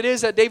of what it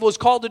is that David was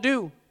called to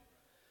do.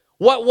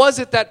 What was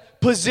it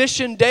that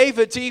positioned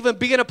David to even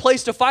be in a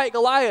place to fight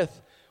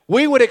Goliath?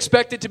 We would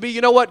expect it to be,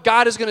 you know what,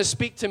 God is going to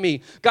speak to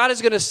me. God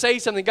is going to say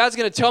something. God's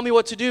going to tell me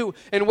what to do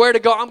and where to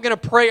go. I'm going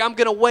to pray. I'm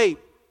going to wait.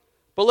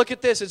 But look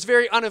at this. It's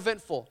very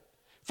uneventful.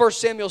 1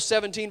 Samuel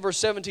 17, verse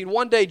 17.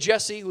 One day,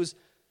 Jesse, who was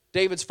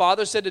David's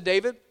father, said to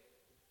David,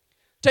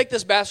 "Take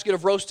this basket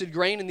of roasted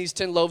grain and these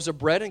 10 loaves of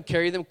bread and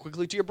carry them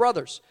quickly to your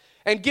brothers.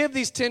 And give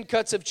these 10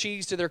 cuts of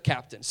cheese to their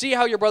captain. See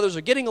how your brothers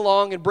are getting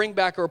along and bring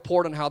back a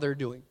report on how they're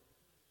doing."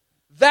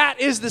 That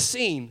is the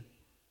scene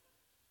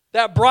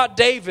that brought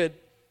David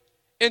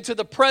into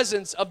the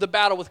presence of the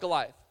battle with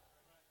Goliath.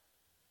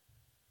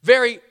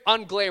 Very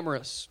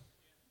unglamorous,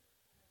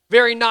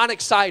 very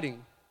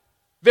non-exciting,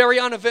 very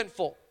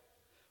uneventful.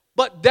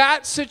 But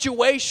that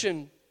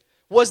situation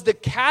was the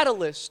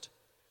catalyst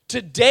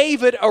to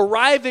David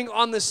arriving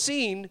on the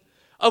scene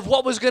of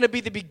what was going to be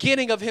the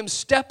beginning of him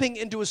stepping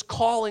into his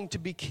calling to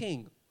be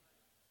king.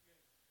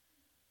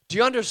 Do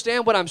you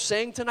understand what I'm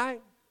saying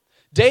tonight?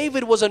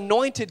 David was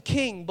anointed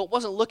king, but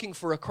wasn't looking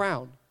for a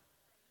crown.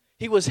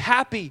 He was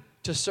happy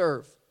to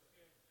serve.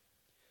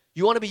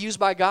 You want to be used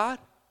by God?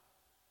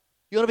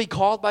 You want to be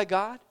called by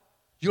God?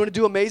 You want to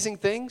do amazing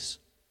things?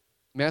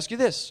 Let me ask you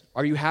this.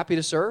 Are you happy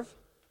to serve?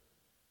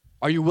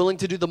 Are you willing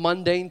to do the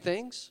mundane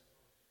things?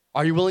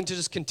 Are you willing to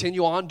just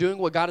continue on doing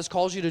what God has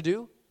called you to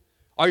do?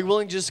 Are you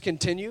willing to just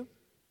continue?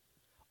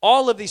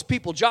 All of these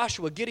people,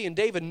 Joshua, Gideon,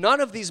 David, none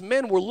of these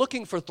men were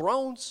looking for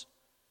thrones.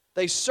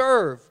 They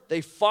served,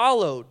 they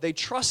followed, they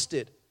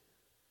trusted.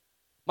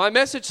 My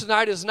message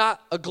tonight is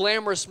not a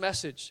glamorous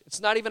message.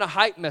 It's not even a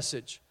hype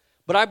message.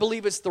 But I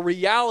believe it's the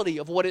reality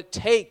of what it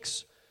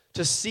takes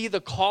to see the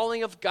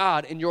calling of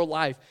God in your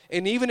life.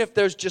 And even if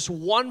there's just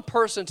one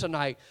person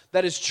tonight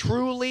that is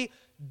truly,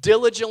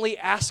 diligently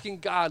asking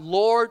God,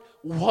 Lord,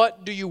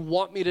 what do you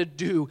want me to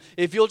do?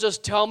 If you'll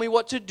just tell me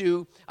what to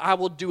do, I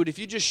will do it. If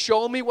you just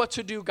show me what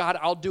to do, God,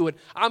 I'll do it.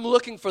 I'm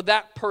looking for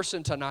that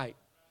person tonight.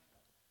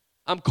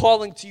 I'm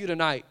calling to you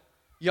tonight,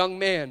 young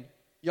man,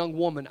 young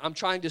woman. I'm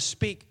trying to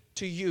speak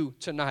to you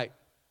tonight.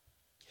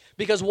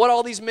 Because what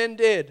all these men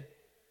did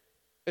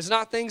is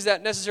not things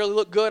that necessarily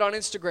look good on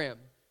Instagram.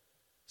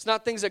 It's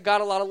not things that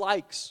got a lot of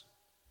likes.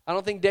 I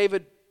don't think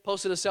David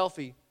posted a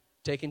selfie,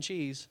 taking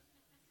cheese,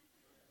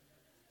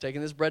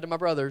 taking this bread to my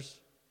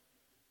brothers.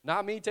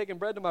 Not me taking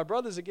bread to my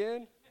brothers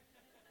again.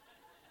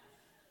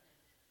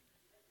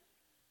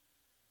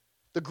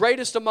 The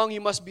greatest among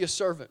you must be a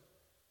servant.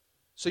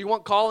 So you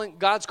want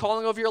God's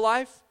calling over your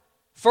life?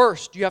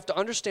 First, you have to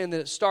understand that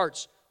it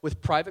starts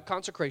with private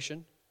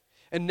consecration.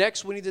 And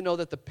next, we need to know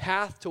that the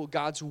path to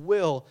God's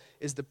will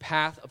is the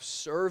path of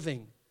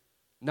serving,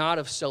 not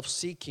of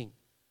self-seeking,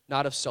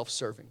 not of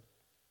self-serving.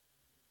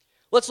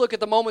 Let's look at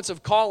the moments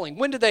of calling.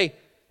 When did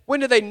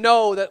they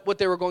know that what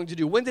they were going to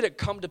do? When did it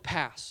come to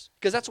pass?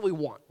 Because that's what we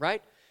want,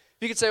 right?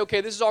 You could say,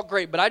 okay, this is all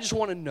great, but I just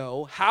want to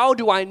know, how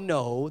do I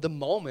know the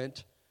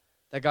moment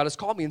that God has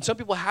called me? And some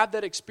people have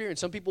that experience.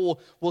 Some people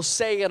will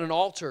say at an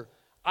altar,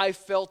 I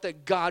felt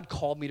that God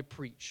called me to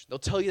preach. They'll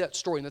tell you that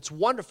story, and that's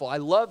wonderful. I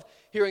love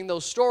hearing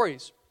those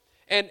stories.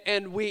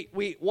 And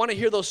we want to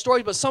hear those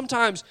stories, but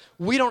sometimes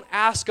we don't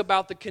ask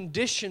about the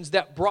conditions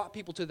that brought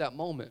people to that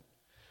moment.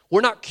 We're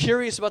not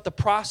curious about the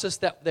process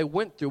that they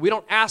went through. We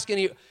don't ask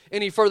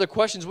any further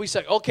questions. We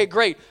say, okay,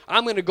 great,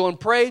 I'm going to go and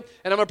pray,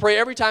 and I'm going to pray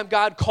every time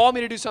God called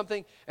me to do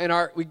something, and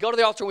we go to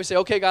the altar and we say,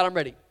 okay, God, I'm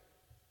ready.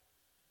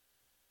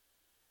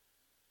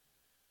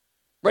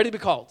 Ready to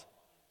be called.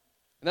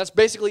 And that's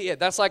basically it.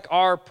 That's like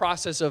our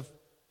process of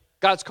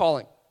God's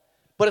calling.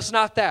 But it's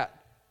not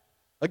that.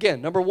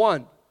 Again, number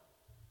one,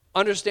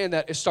 understand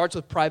that it starts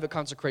with private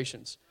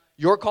consecrations.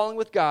 Your calling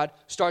with God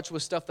starts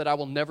with stuff that I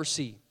will never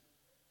see,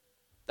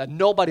 that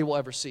nobody will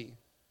ever see.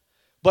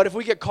 But if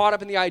we get caught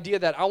up in the idea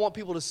that I want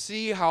people to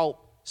see how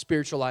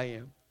spiritual I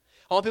am,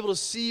 I want people to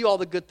see all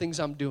the good things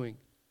I'm doing,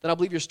 then I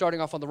believe you're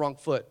starting off on the wrong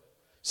foot.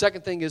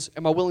 Second thing is,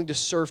 am I willing to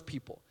serve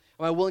people?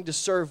 Am I willing to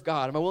serve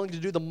God? Am I willing to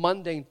do the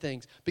mundane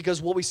things?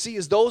 Because what we see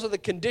is those are the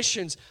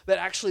conditions that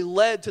actually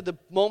led to the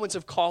moments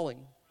of calling.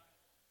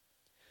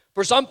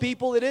 For some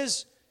people, it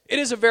is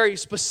a very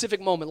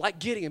specific moment, like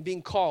Gideon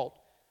being called.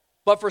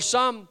 But for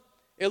some,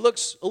 it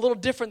looks a little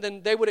different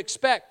than they would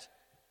expect.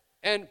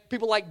 And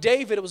people like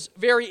David, it was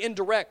very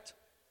indirect.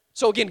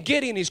 So again,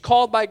 Gideon, he's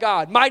called by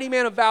God, mighty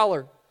man of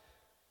valor.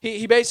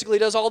 He basically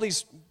does all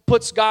these,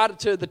 puts God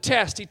to the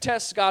test. He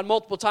tests God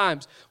multiple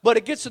times. But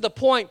it gets to the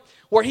point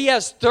where he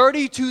has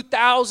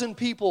 32,000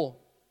 people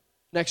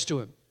next to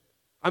him.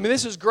 I mean,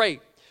 this is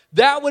great.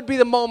 That would be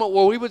the moment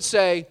where we would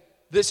say,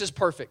 this is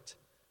perfect.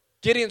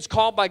 Gideon's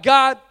called by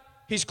God.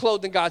 He's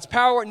clothed in God's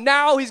power.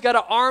 Now he's got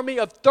an army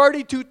of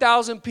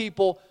 32,000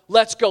 people.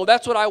 Let's go.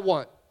 That's what I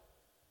want.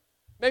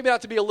 Maybe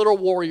not to be a little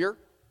warrior,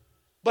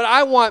 but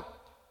I want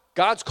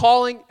God's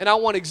calling, and I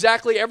want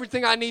exactly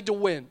everything I need to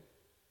win.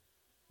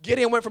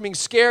 Gideon went from being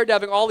scared to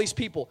having all these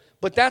people.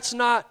 But that's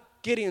not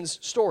Gideon's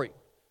story.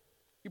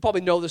 You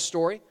probably know this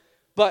story.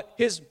 But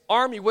his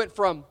army went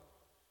from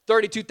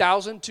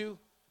 32,000 to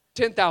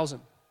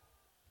 10,000.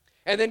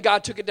 And then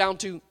God took it down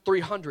to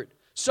 300.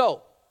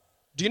 So,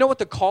 do you know what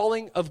the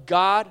calling of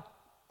God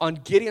on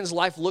Gideon's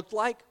life looked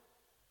like?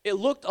 It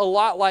looked a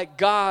lot like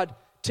God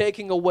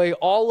taking away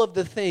all of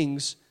the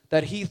things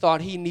that he thought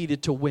he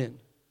needed to win.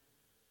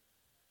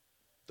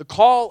 The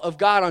call of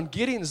God on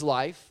Gideon's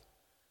life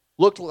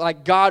looked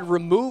like God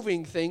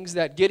removing things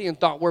that Gideon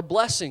thought were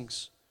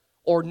blessings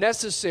or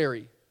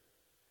necessary.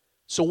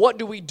 So what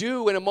do we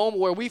do in a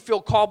moment where we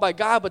feel called by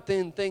God, but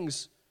then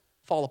things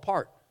fall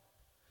apart?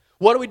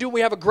 What do we do when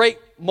we have a great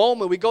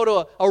moment? We go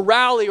to a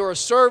rally or a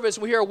service,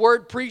 we hear a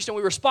word preached, and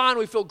we respond,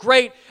 we feel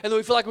great, and then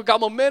we feel like we've got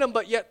momentum,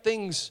 but yet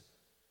things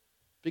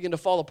begin to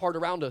fall apart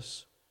around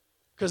us.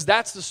 Because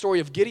that's the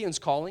story of Gideon's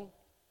calling.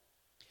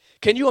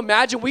 Can you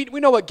imagine? We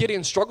know what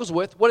Gideon struggles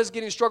with. What does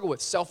Gideon struggle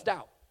with?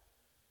 Self-doubt.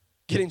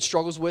 Gideon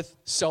struggles with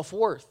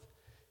self-worth.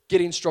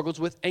 Gideon struggles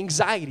with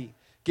anxiety.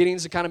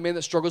 Gideon's the kind of man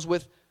that struggles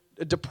with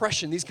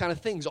depression, these kind of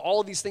things.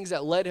 All of these things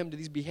that led him to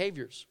these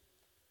behaviors.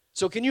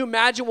 So can you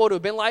imagine what it would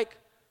have been like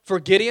for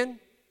Gideon?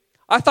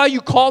 I thought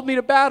you called me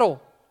to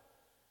battle.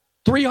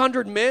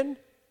 300 men.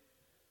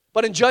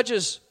 But in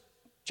Judges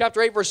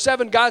chapter 8, verse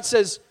 7, God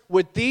says,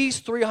 with these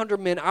 300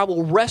 men, I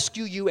will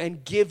rescue you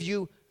and give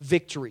you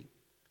victory.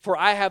 For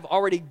I have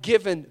already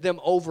given them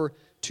over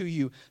to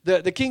you.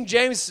 The King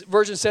James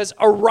Version says,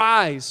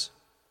 arise,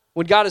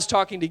 when God is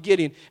talking to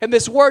Gideon. And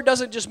this word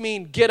doesn't just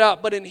mean get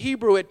up, but in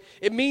Hebrew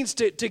it means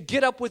to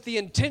get up with the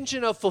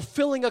intention of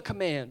fulfilling a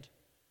command.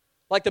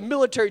 Like the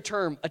military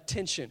term,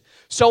 attention.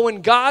 So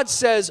when God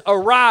says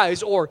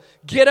arise or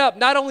get up,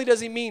 not only does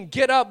he mean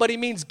get up, but he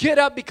means get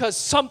up because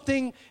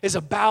something is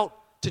about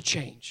to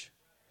change.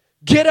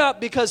 Get up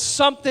because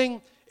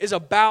something is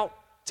about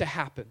to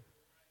happen.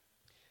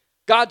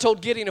 God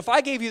told Gideon, if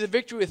I gave you the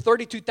victory with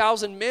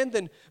 32,000 men,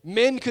 then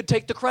men could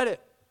take the credit.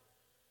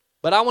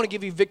 But I want to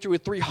give you victory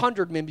with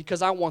 300 men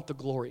because I want the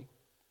glory.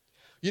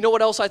 You know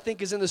what else I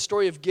think is in the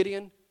story of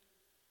Gideon?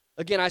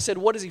 Again, I said,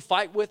 what does he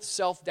fight with?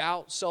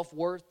 Self-doubt,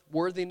 self-worth,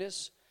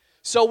 worthiness.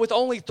 So with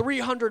only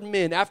 300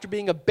 men, after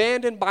being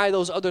abandoned by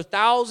those other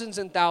thousands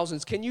and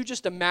thousands, can you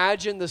just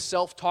imagine the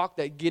self-talk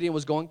that Gideon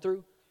was going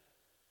through?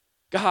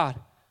 God,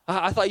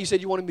 I thought you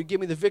said you wanted me to give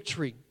me the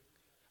victory.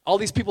 All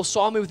these people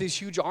saw me with this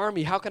huge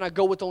army. How can I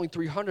go with only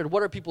 300?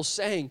 What are people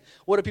saying?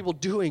 What are people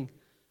doing?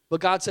 But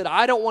God said,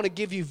 I don't want to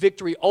give you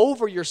victory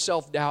over your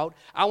self-doubt.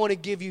 I want to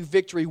give you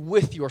victory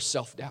with your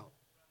self-doubt.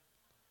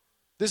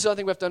 This is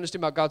something we have to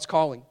understand about God's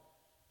calling.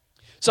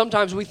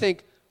 Sometimes we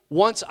think,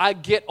 once I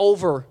get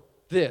over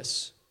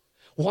this,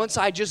 once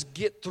I just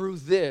get through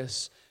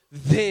this,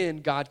 then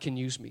God can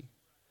use me.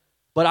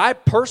 But I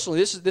personally,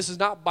 this is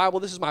not Bible,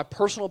 this is my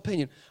personal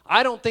opinion.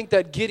 I don't think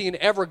that Gideon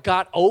ever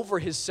got over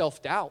his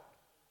self-doubt.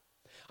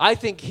 I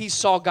think he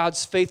saw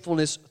God's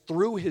faithfulness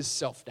through his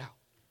self-doubt.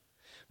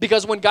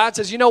 Because when God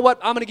says, you know what,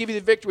 I'm going to give you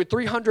the victory with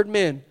 300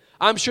 men,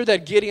 I'm sure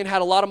that Gideon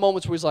had a lot of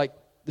moments where he's like,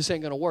 this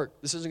ain't going to work,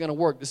 this isn't going to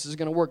work, this isn't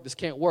going to work, this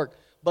can't work.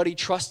 But he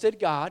trusted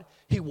God,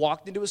 he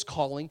walked into his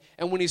calling,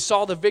 and when he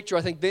saw the victory,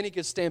 I think then he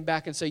could stand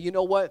back and say, you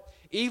know what,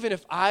 even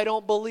if I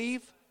don't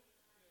believe,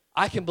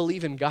 I can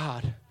believe in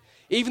God.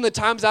 Even the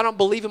times I don't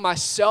believe in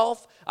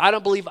myself, I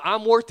don't believe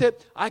I'm worth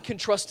it, I can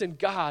trust in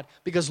God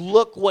because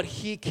look what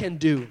he can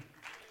do.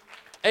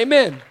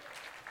 Amen.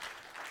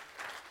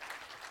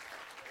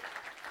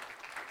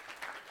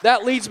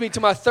 That leads me to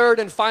my third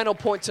and final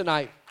point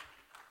tonight.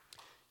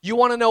 You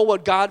want to know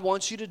what God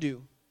wants you to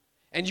do,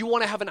 and you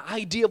want to have an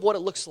idea of what it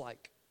looks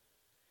like.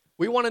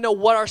 We want to know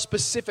what our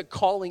specific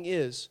calling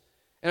is.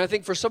 And I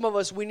think for some of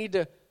us, we need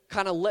to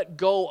kind of let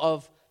go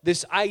of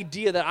this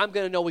idea that I'm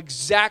going to know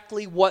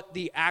exactly what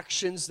the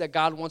actions that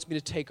God wants me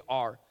to take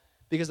are.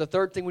 Because the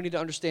third thing we need to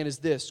understand is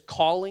this: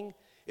 calling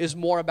is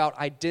more about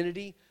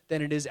identity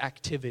than it is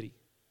activity.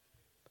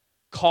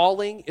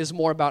 Calling is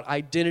more about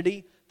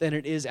identity than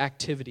it is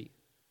activity.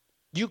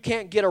 You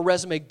can't get a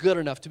resume good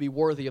enough to be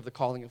worthy of the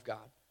calling of God.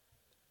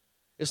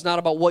 It's not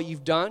about what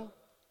you've done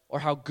or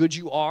how good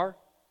you are.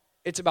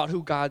 It's about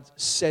who God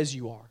says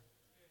you are.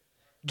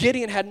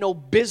 Gideon had no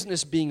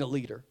business being a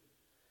leader.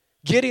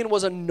 Gideon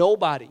was a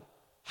nobody,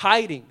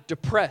 hiding,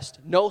 depressed,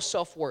 no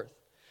self-worth.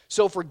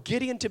 So for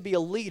Gideon to be a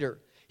leader,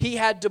 he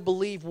had to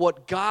believe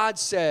what God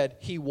said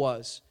he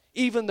was,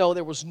 even though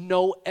there was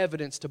no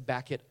evidence to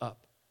back it up.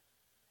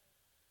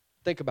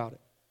 Think about it.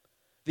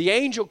 The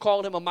angel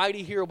called him a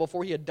mighty hero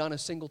before he had done a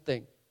single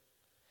thing.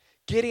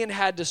 Gideon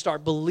had to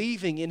start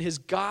believing in his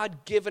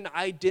God-given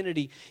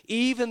identity,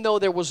 even though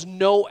there was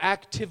no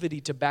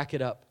activity to back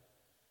it up.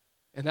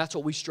 And that's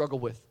what we struggle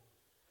with.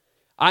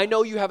 I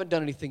know you haven't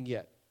done anything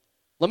yet.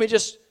 Let me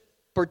just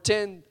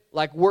pretend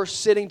like we're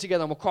sitting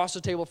together. I'm across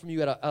the table from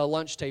you at a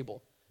lunch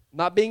table. I'm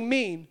not being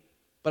mean,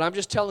 but I'm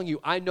just telling you,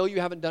 I know you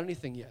haven't done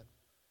anything yet.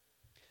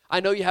 I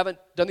know you haven't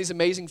done these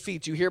amazing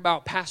feats. You hear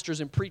about pastors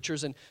and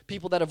preachers and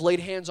people that have laid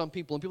hands on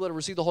people and people that have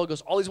received the Holy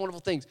Ghost, all these wonderful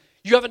things.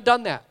 You haven't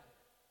done that.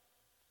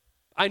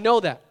 I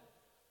know that.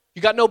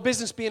 You got no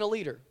business being a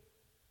leader.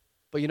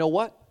 But you know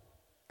what?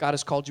 God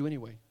has called you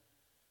anyway.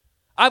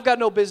 I've got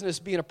no business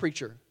being a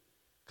preacher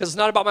because it's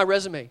not about my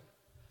resume.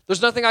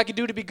 There's nothing I can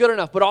do to be good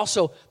enough, but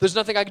also there's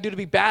nothing I can do to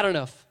be bad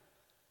enough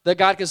that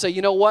God can say,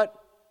 you know what?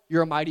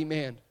 You're a mighty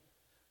man.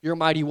 You're a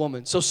mighty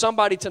woman. So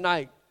somebody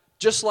tonight,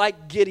 just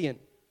like Gideon,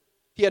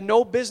 he had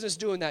no business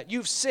doing that.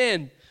 You've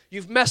sinned.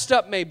 You've messed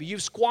up maybe.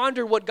 You've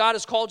squandered what God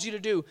has called you to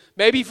do.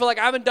 Maybe you feel like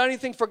I haven't done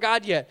anything for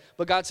God yet,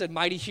 but God said,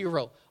 mighty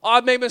hero. Oh,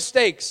 I've made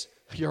mistakes.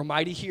 You're a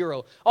mighty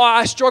hero. Oh,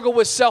 I struggle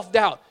with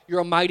self-doubt. You're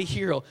a mighty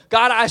hero.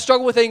 God, I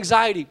struggle with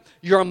anxiety.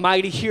 You're a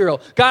mighty hero.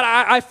 God,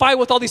 I fight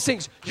with all these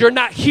things. You're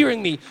not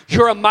hearing me.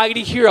 You're a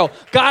mighty hero.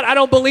 God, I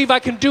don't believe I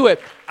can do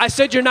it. I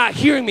said you're not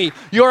hearing me.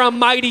 You're a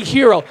mighty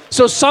hero.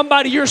 So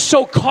somebody, you're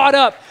so caught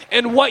up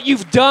in what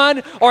you've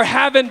done or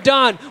haven't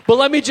done. But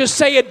let me just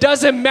say, it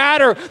doesn't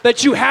matter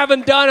that you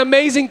haven't done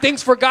amazing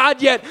things for God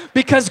yet,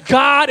 because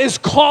God is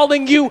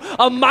calling you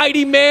a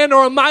mighty man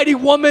or a mighty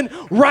woman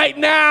right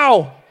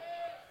now.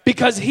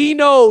 Because he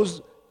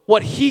knows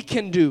what he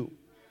can do.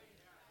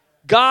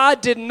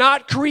 God did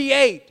not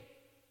create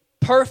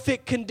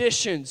perfect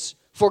conditions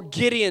for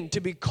Gideon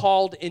to be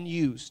called and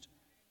used.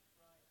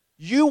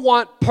 You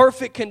want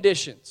perfect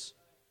conditions.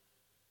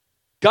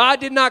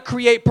 God did not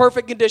create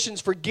perfect conditions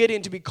for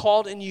Gideon to be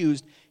called and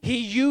used. He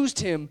used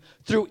him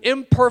through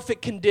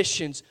imperfect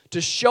conditions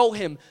to show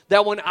him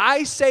that when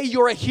I say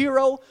you're a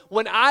hero,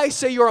 when I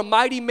say you're a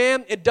mighty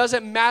man, it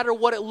doesn't matter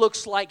what it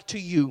looks like to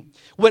you.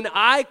 When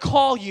I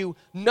call you,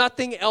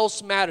 nothing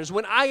else matters.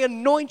 When I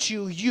anoint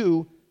you,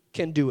 you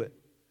can do it.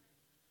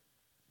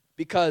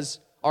 Because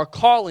our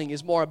calling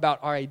is more about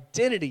our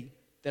identity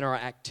than our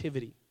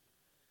activity.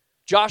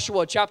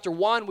 Joshua chapter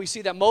 1, we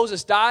see that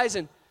Moses dies,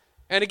 and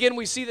again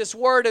we see this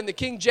word in the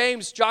King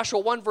James, Joshua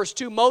 1 verse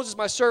 2, Moses,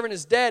 my servant,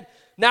 is dead.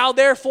 Now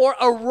therefore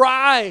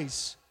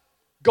arise,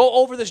 go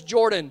over this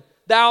Jordan,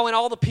 thou and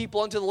all the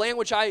people, unto the land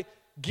which I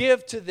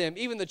give to them,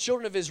 even the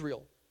children of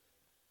Israel.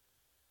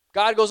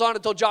 God goes on to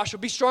tell Joshua,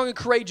 be strong and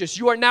courageous.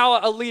 You are now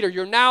a leader.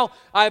 You're now,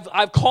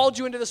 I've called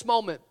you into this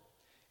moment.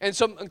 And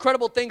some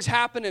incredible things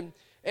happen,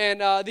 and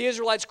the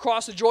Israelites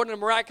cross the Jordan in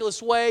a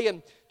miraculous way,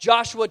 and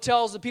Joshua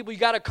tells the people, you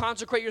got to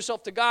consecrate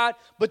yourself to God.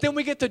 But then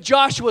we get to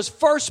Joshua's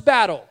first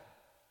battle,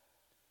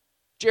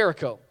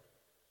 Jericho.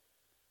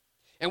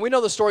 And we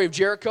know the story of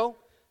Jericho.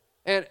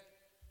 And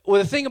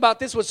well, the thing about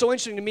this, what's so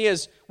interesting to me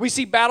is we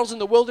see battles in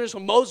the wilderness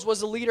when Moses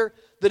was the leader,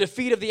 the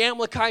defeat of the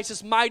Amalekites,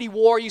 this mighty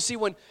war. You see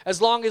when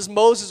as long as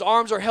Moses'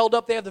 arms are held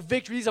up, they have the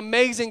victory, these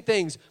amazing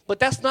things. But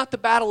that's not the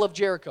battle of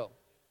Jericho.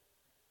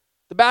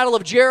 The battle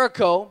of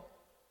Jericho,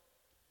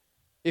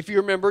 if you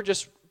remember,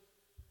 just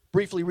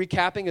briefly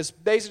recapping, is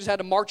basically just had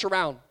to march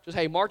around. Just,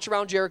 hey, march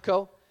around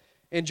Jericho.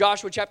 In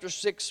Joshua chapter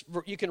 6,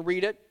 you can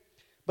read it.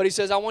 But he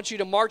says, I want you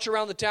to march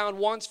around the town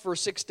once for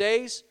 6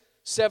 days.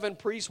 7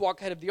 priests walk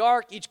ahead of the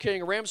ark, each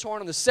carrying a ram's horn.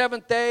 On the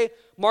 7th day,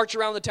 march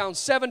around the town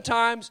 7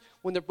 times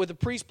with the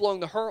priest blowing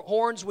the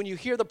horns. When you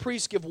hear the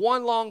priest give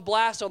one long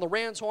blast on the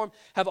ram's horn,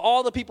 have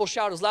all the people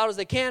shout as loud as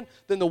they can,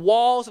 then the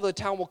walls of the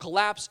town will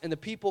collapse and the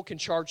people can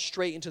charge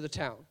straight into the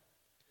town.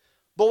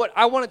 But what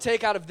I want to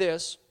take out of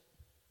this,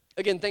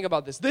 again, think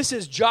about this. This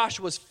is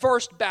Joshua's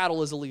first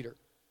battle as a leader.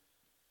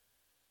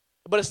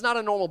 But it's not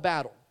a normal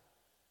battle.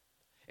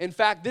 In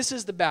fact, this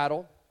is the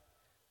battle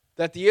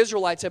that the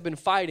Israelites have been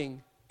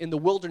fighting in the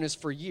wilderness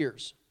for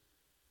years.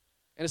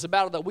 And it's a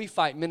battle that we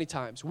fight many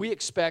times. We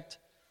expect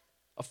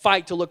a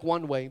fight to look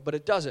one way, but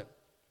it doesn't.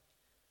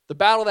 The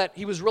battle that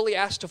he was really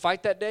asked to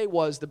fight that day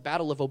was the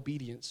battle of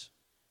obedience.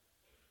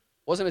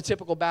 It wasn't a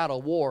typical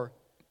battle, war.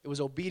 It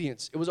was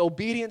obedience. It was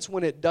obedience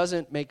when it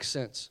doesn't make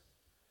sense.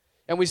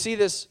 And we see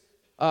this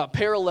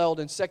paralleled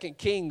in 2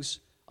 Kings,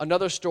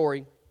 another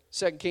story.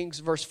 2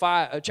 Kings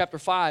chapter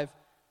 5.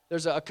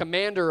 There's a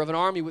commander of an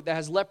army that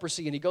has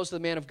leprosy, and he goes to the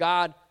man of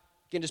God,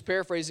 again, just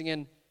paraphrasing,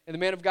 and the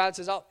man of God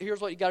says,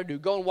 here's what you got to do.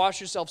 Go and wash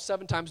yourself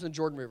 7 times in the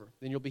Jordan River,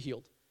 then you'll be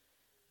healed.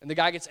 And the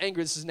guy gets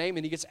angry. This is his name,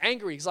 and he gets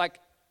angry. He's like,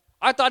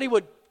 I thought he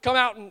would come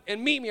out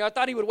and meet me. I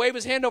thought he would wave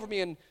his hand over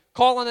me and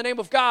call on the name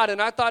of God,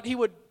 and I thought he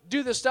would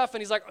do this stuff.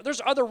 And he's like,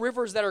 there's other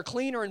rivers that are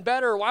cleaner and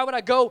better. Why would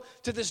I go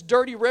to this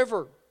dirty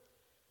river?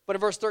 But in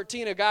verse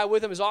 13, a guy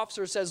with him, his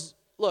officer, says,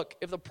 look,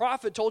 if the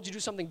prophet told you to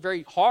do something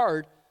very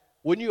hard,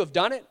 wouldn't you have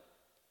done it?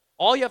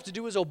 All you have to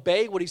do is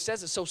obey what he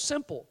says. It's so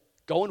simple.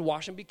 Go and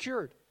wash and be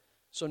cured.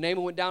 So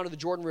Naaman went down to the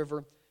Jordan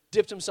River,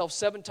 dipped himself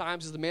 7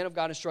 times as the man of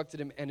God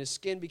instructed him, and his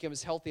skin became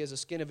as healthy as the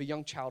skin of a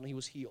young child, and he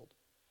was healed.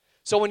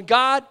 So when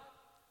God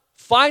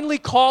finally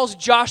calls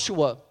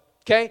Joshua,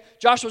 okay,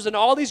 Joshua's done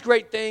all these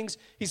great things.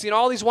 He's seen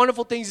all these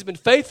wonderful things. He's been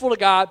faithful to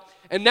God,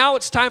 and now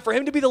it's time for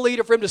him to be the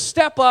leader, for him to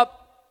step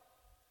up,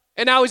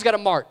 and now he's got to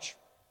march.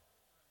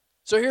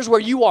 So here's where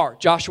you are,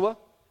 Joshua.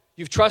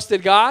 You've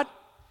trusted God.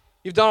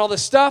 You've done all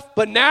this stuff,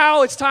 but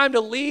now it's time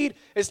to lead.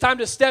 It's time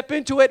to step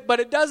into it, but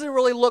it doesn't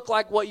really look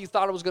like what you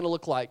thought it was going to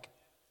look like.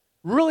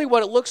 Really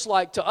what it looks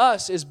like to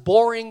us is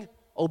boring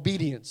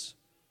obedience.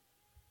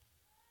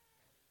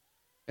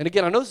 And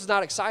again, I know this is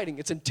not exciting.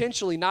 It's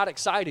intentionally not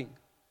exciting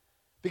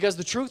because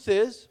the truth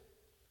is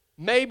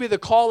maybe the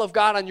call of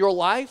God on your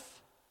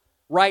life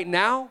right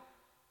now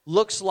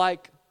looks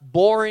like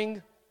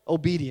boring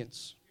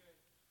obedience.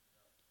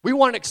 We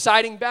want an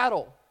exciting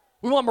battle.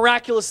 We want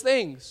miraculous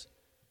things.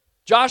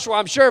 Joshua,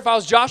 I'm sure if I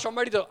was Joshua,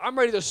 I'm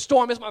ready to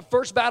storm. It's my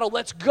first battle.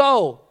 Let's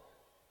go.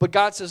 But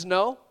God says,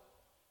 no,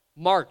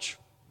 march.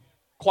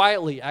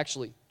 Quietly,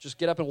 actually. Just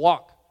get up and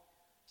walk.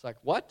 It's like,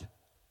 what?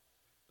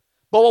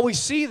 But what we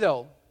see,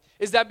 though,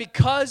 is that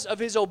because of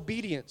his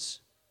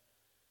obedience,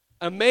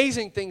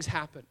 amazing things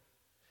happen.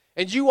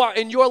 And you are,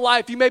 in your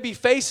life, you may be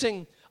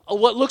facing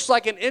what looks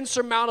like an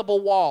insurmountable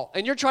wall.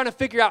 And you're trying to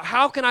figure out,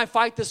 how can I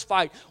fight this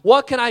fight?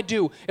 What can I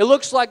do? It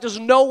looks like there's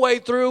no way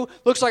through.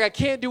 Looks like I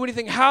can't do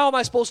anything. How am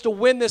I supposed to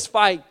win this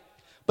fight?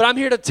 But I'm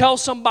here to tell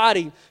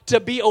somebody to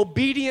be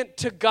obedient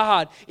to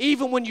God,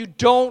 even when you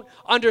don't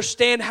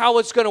understand how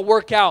it's going to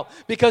work out.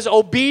 Because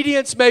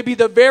obedience may be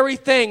the very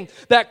thing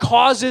that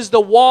causes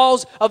the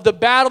walls of the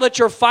battle that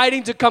you're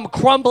fighting to come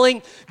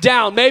crumbling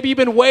down. Maybe you've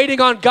been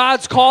waiting on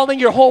God's calling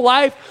your whole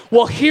life.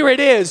 Well, here it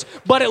is,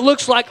 but it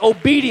looks like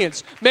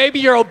obedience. Maybe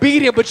you're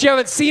obedient, but you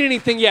haven't seen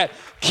anything yet.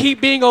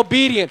 Keep being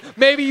obedient.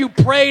 Maybe you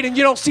prayed and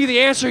you don't see the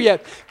answer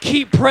yet.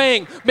 Keep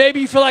praying. Maybe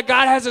you feel like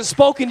God hasn't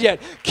spoken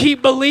yet.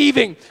 Keep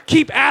believing.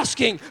 Keep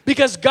asking,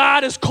 because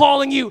God is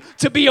calling you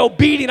to be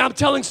obedient. I'm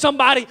telling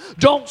somebody,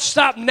 don't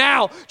stop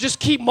now. Just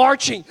keep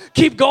marching.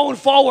 Keep going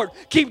forward.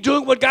 Keep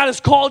doing what God has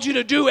called you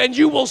to do, and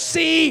you will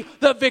see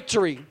the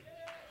victory.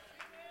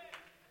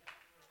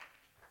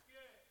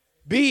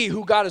 Be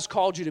who God has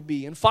called you to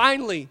be. And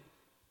finally, I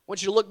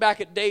want you to look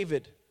back at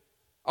David.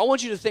 I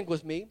want you to think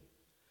with me.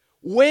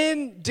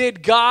 When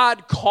did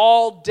God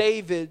call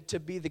David to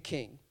be the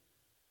king?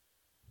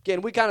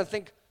 Again, we kind of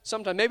think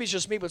sometimes, maybe it's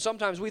just me, but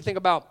sometimes we think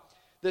about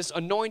this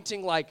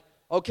anointing like,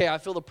 okay, I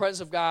feel the presence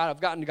of God. I've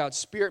gotten God's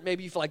Spirit.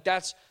 Maybe you feel like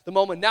that's the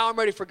moment. Now I'm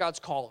ready for God's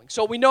calling.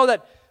 So we know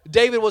that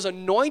David was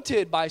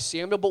anointed by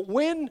Samuel, but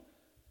when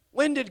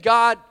did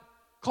God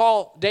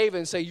call David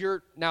and say,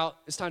 now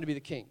it's time to be the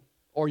king?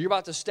 Or you're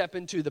about to step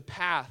into the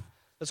path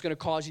that's going to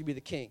cause you to be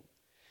the king?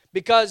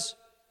 Because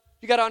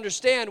you got to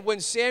understand, when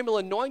Samuel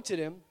anointed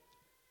him,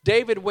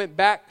 David went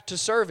back to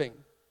serving.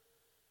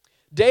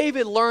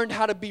 David learned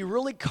how to be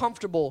really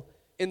comfortable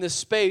in the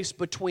space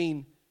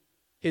between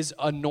his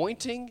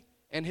anointing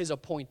and his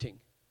appointing.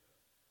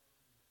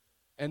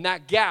 And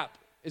that gap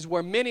is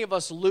where many of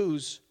us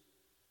lose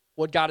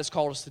what God has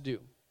called us to do.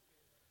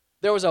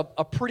 There was a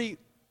pretty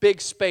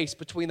big space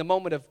between the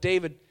moment of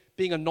David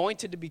being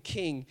anointed to be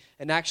king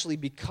and actually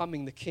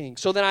becoming the king.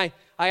 So then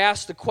I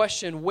asked the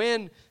question,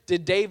 when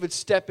did David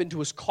step into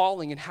his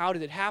calling and how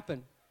did it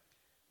happen?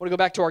 I want to go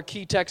back to our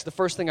key text, the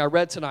first thing I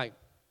read tonight.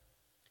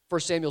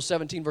 1 Samuel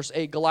 17, verse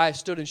 8, Goliath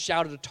stood and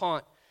shouted a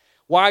taunt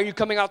Why are you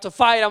coming out to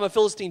fight? I'm a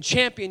Philistine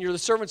champion. You're the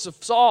servants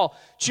of Saul.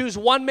 Choose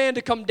one man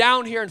to come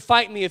down here and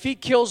fight me. If he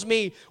kills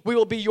me, we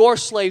will be your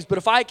slaves. But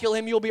if I kill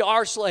him, you'll be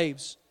our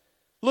slaves.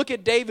 Look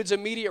at David's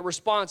immediate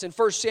response in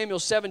 1 Samuel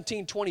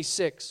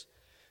 17:26.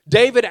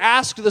 David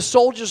asked the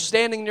soldiers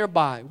standing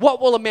nearby, what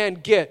will a man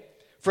get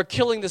for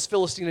killing this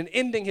Philistine and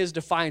ending his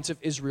defiance of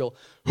Israel?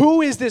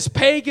 Who is this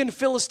pagan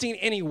Philistine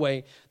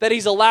anyway, that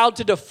he's allowed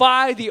to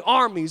defy the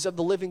armies of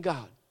the living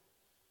God?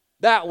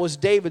 That was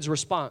David's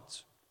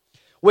response.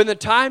 When the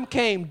time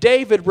came,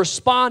 David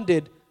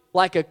responded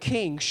like a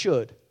king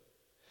should.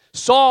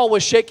 Saul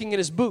was shaking in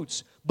his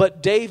boots,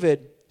 but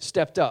David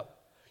stepped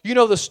up. You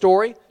know the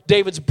story.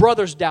 David's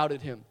brothers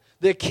doubted him.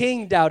 The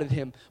king doubted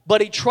him,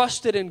 but he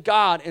trusted in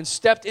God and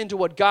stepped into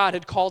what God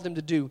had called him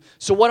to do.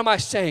 So what am I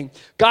saying?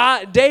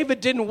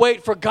 David didn't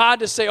wait for God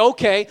to say,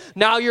 okay,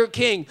 now you're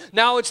king.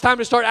 Now it's time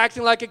to start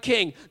acting like a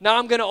king. Now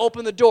I'm going to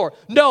open the door.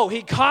 No,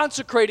 he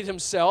consecrated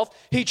himself.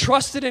 He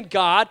trusted in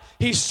God.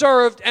 He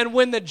served, and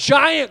when the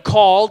giant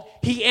called,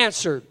 he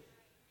answered.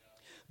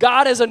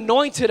 God has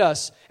anointed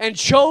us and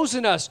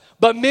chosen us,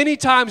 but many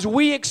times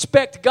we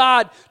expect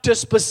God to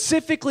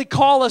specifically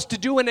call us to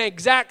do an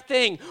exact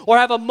thing or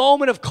have a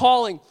moment of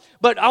calling.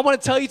 But I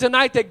want to tell you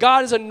tonight that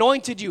God has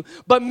anointed you,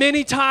 but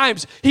many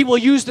times He will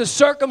use the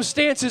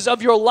circumstances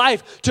of your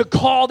life to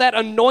call that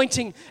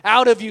anointing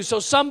out of you. So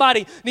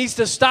somebody needs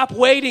to stop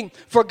waiting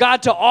for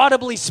God to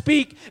audibly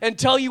speak and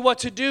tell you what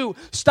to do.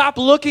 Stop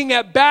looking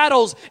at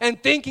battles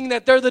and thinking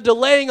that they're the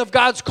delaying of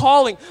God's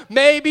calling.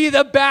 Maybe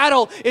the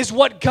battle is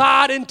what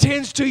God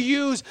intends to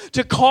use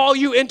to call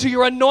you into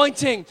your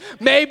anointing.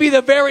 Maybe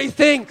the very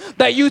thing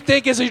that you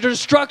think is a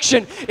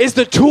destruction is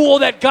the tool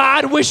that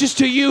God wishes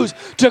to use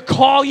to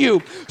call you.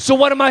 So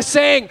what am I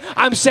saying?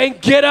 I'm saying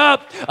get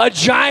up, a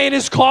giant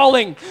is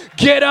calling.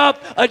 Get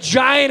up, a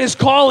giant is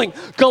calling.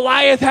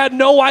 Goliath had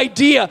no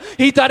idea.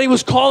 He thought he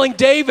was calling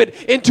David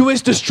into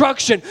his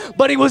destruction,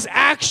 but he was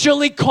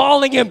actually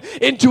calling him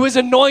into his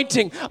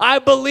anointing. I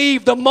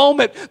believe the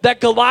moment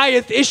that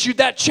Goliath issued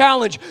that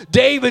challenge,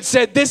 David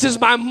said, this is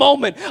my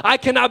moment. I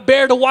cannot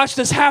bear to watch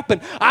this happen.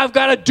 I've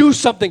got to do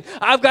something.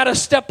 I've got to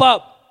step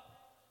up.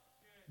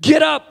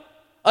 Get up,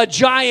 a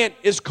giant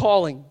is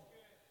calling.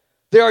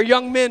 There are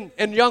young men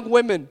and young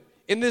women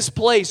in this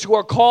place who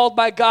are called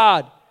by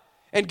God.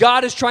 And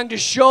God is trying to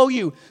show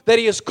you that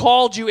He has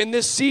called you in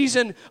this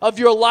season of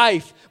your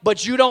life.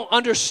 But you don't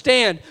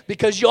understand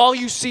because all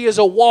you see is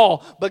a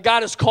wall. But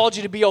God has called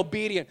you to be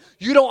obedient.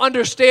 You don't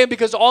understand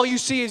because all you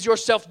see is your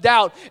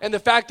self-doubt and the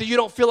fact that you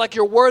don't feel like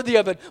you're worthy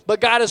of it. But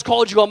God has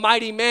called you a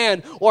mighty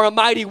man or a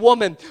mighty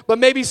woman. But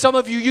maybe some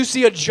of you, you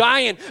see a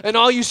giant and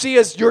all you see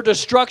is your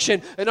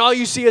destruction and all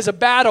you see is a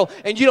battle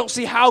and you don't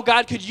see how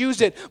God could use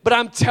it. But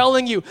I'm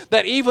telling you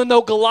that even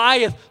though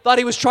Goliath thought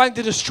he was trying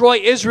to destroy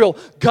Israel,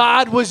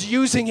 God was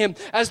using him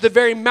as the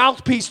very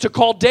mouthpiece to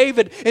call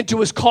David into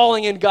his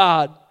calling in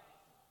God.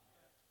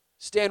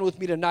 Stand with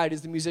me tonight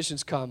as the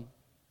musicians come.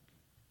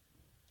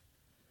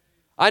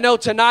 I know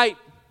tonight,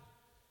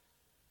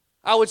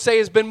 I would say,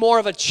 has been more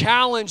of a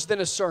challenge than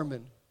a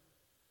sermon.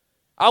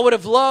 I would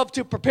have loved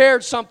to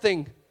prepare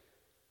something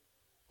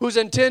whose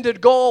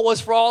intended goal was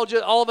for all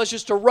of us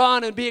just to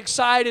run and be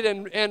excited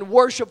and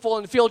worshipful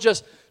and feel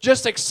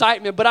just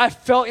excitement. But I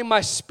felt in my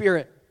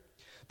spirit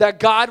that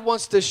God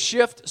wants to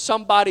shift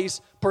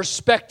somebody's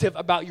perspective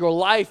about your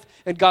life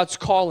and God's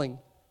calling.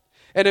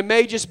 And it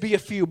may just be a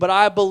few, but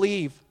I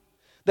believe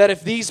that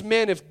if these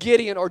men, if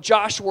Gideon or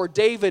Joshua or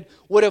David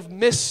would have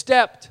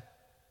misstepped,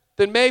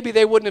 then maybe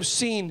they wouldn't have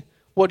seen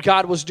what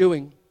God was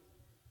doing.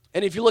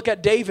 And if you look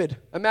at David,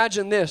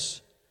 imagine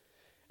this.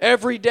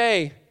 Every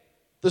day,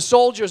 the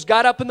soldiers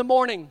got up in the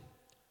morning.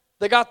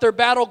 They got their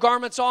battle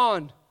garments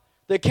on.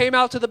 They came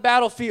out to the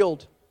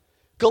battlefield.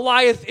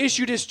 Goliath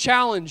issued his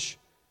challenge,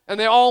 and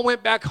they all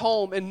went back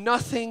home, and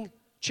nothing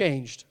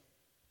changed.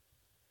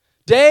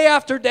 Day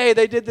after day,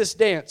 they did this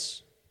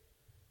dance.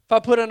 If I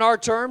put it in our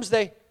terms,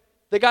 they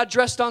got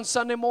dressed on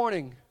Sunday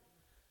morning.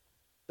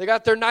 They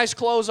got their nice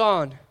clothes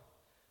on.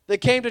 They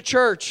came to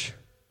church,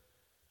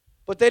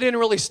 but they didn't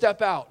really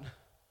step out.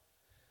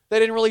 They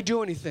didn't really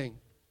do anything.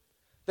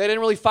 They didn't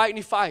really fight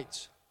any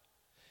fights.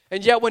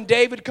 And yet when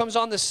David comes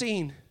on the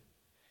scene,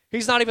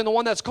 he's not even the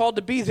one that's called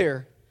to be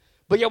there.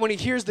 But yet when he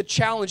hears the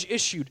challenge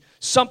issued,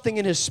 something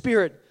in his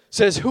spirit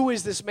says, who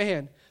is this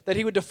man that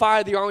he would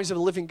defy the armies of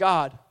the living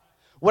God?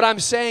 What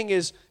I'm saying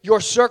is your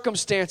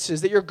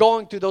circumstances that you're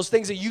going through, those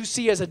things that you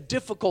see as a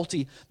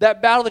difficulty,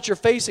 that battle that you're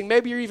facing,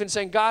 maybe you're even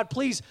saying, God,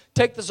 please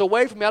take this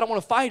away from me. I don't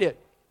want to fight it.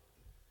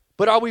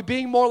 But are we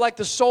being more like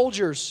the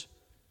soldiers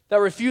that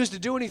refuse to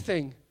do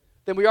anything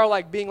than we are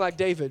like being like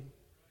David?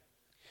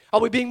 Are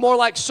we being more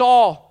like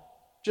Saul,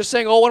 just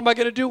saying, oh, what am I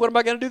going to do? What am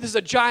I going to do? This is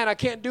a giant. I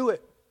can't do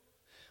it.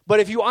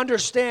 But if you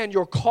understand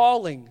your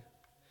calling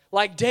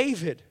like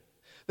David,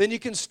 then you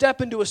can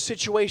step into a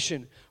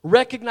situation,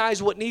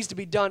 recognize what needs to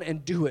be done,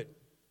 and do it.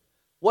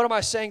 What am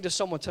I saying to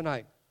someone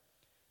tonight?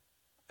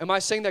 Am I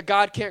saying that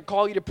God can't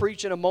call you to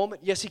preach in a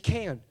moment? Yes, He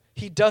can.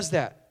 He does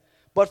that.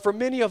 But for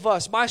many of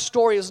us, my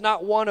story is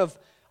not one of,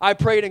 I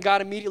prayed and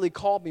God immediately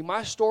called me.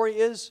 My story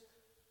is,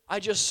 I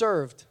just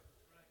served.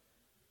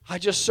 I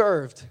just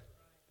served.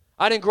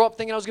 I didn't grow up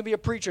thinking I was going to be a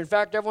preacher. In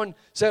fact, everyone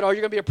said, oh, you're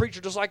going to be a preacher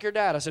just like your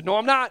dad. I said, no,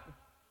 I'm not,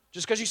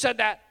 just because you said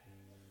that.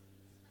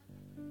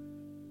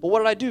 But what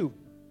did I do?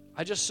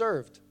 I just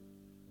served.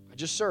 I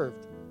just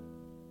served.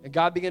 And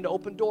God began to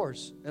open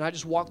doors, and I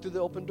just walked through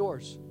the open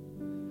doors.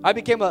 I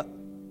became a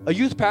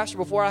youth pastor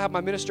before I had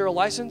my ministerial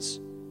license,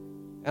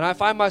 and I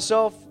find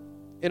myself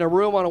in a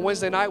room on a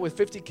Wednesday night with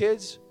 50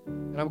 kids,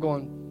 and I'm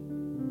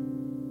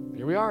going,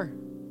 here we are.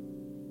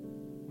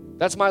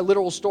 That's my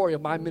literal story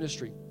of my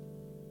ministry.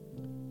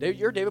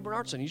 You're David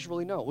Bernard's son. You should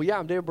really know. Well, yeah,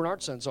 I'm David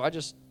Bernard's son. So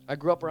I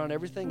grew up around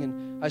everything,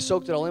 and I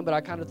soaked it all in, but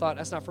I kind of thought,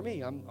 that's not for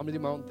me. I'm going to do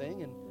my own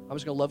thing, and I'm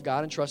just going to love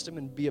God and trust Him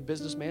and be a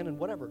businessman and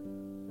whatever.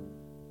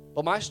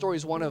 But my story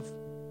is one of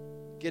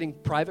getting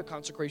private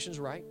consecrations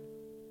right.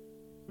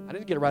 I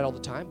didn't get it right all the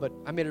time, but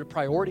I made it a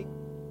priority.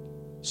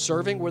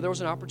 Serving where there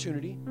was an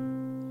opportunity.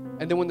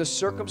 And then when the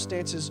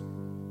circumstances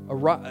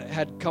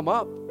had come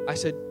up, I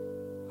said,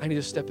 I need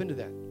to step into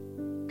that.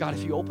 God,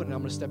 if you open it, I'm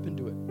going to step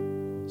into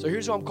it. So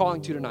here's who I'm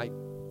calling to tonight.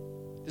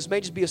 This may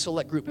just be a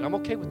select group, and I'm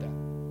okay with that.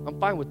 I'm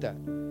fine with that.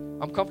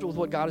 I'm comfortable with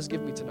what God has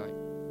given me tonight.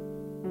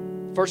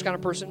 First kind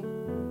of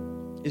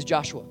person is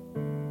Joshua.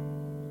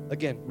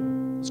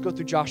 Again, let's go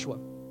through Joshua.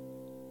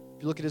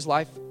 If you look at his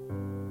life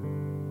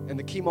and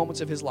the key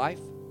moments of his life,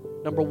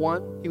 number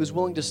one, he was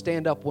willing to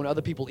stand up when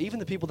other people, even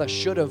the people that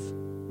should have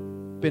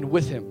been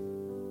with him.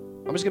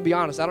 I'm just going to be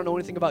honest. I don't know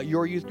anything about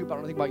your youth group. I don't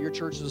know anything about your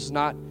church. This is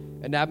not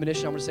an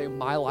admonition. I'm going to say in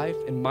my life,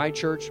 in my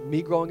church,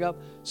 me growing up,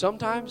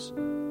 sometimes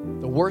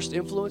the worst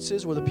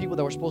influences were the people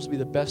that were supposed to be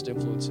the best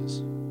influences.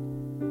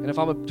 And if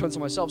I'm a twin to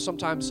myself,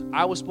 sometimes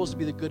I was supposed to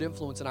be the good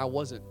influence and I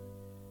wasn't.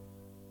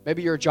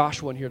 Maybe you're a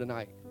Joshua in here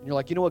tonight. And you're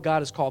like, you know what? God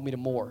has called me to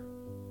more.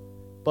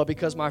 But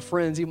because my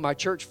friends, even my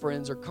church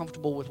friends, are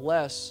comfortable with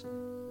less,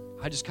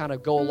 I just kind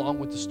of go along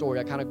with the story.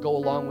 I kind of go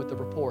along with the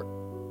report.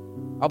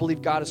 I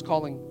believe God is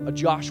calling a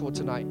Joshua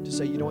tonight to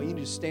say, you know what? You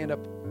need to stand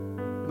up.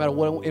 No matter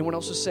what anyone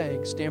else is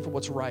saying, stand for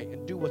what's right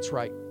and do what's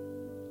right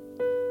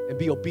and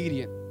be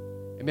obedient.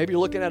 And maybe you're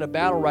looking at a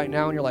battle right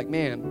now and you're like,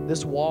 man,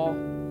 this wall,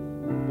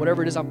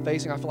 whatever it is I'm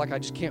facing, I feel like I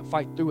just can't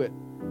fight through it.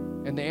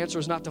 And the answer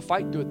is not to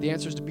fight through it. The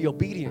answer is to be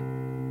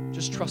obedient.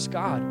 Just trust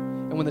God.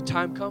 And when the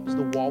time comes,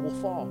 the wall will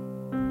fall.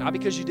 Not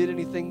because you did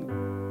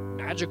anything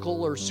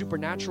magical or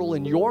supernatural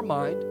in your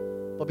mind,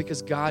 but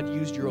because God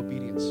used your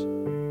obedience.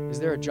 Is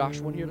there a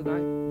Joshua in here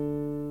tonight?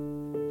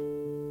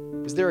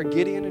 Is there a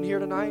Gideon in here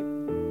tonight?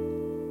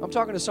 I'm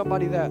talking to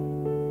somebody that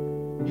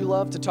you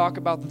love to talk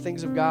about the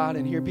things of God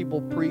and hear people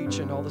preach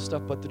and all this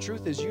stuff, but the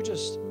truth is you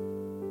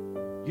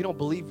don't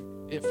believe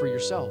it for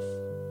yourself.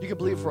 You can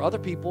believe it for other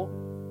people.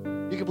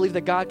 You can believe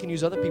that God can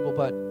use other people,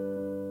 but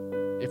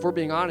if we're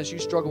being honest, you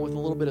struggle with a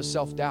little bit of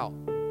self-doubt,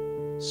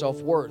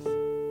 self-worth,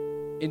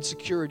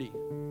 insecurity,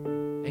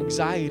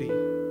 anxiety.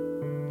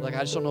 Like,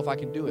 I just don't know if I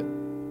can do it.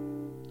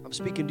 I'm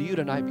speaking to you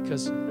tonight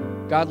because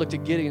God looked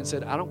at Gideon and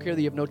said, I don't care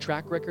that you have no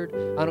track record.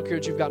 I don't care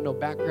that you've got no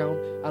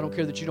background. I don't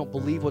care that you don't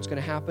believe what's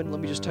going to happen. Let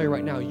me just tell you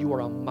right now, you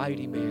are a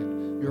mighty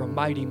man. You're a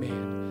mighty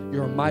man.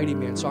 You're a mighty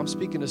man. So I'm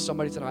speaking to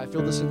somebody tonight. I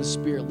feel this in the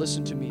spirit.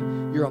 Listen to me.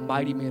 You're a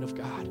mighty man of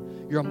God.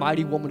 You're a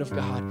mighty woman of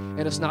God.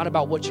 And it's not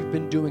about what you've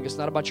been doing. It's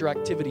not about your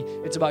activity.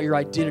 It's about your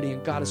identity.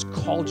 And God has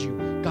called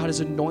you. God has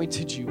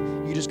anointed you.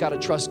 You just got to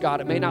trust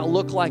God. It may not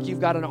look like you've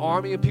got an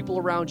army of people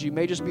around you. It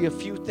may just be a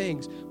few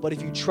things. But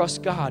if you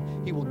trust God,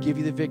 He will give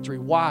you the victory.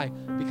 Why?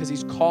 Because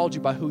He's called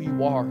you by who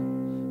you are.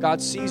 God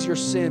sees your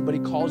sin, but He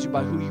calls you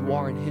by who you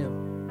are in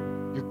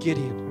Him. You're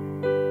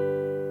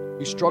Gideon.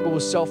 You struggle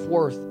with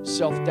self-worth,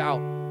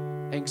 self-doubt,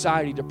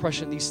 anxiety,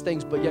 depression, these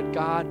things. But yet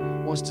God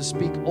wants to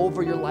speak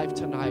over your life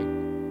tonight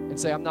and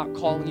say, I'm not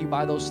calling you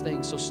by those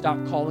things, so stop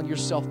calling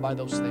yourself by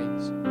those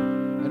things.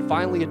 And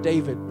finally, a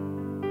David.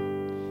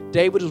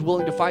 David was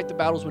willing to fight the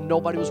battles when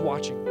nobody was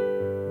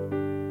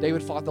watching.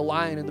 David fought the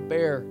lion and the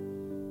bear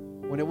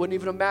when it wouldn't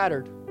even have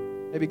mattered.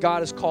 Maybe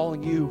God is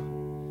calling you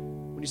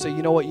when you say,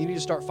 you know what, you need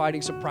to start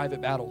fighting some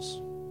private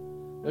battles.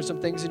 There's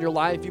some things in your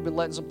life, you've been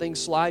letting some things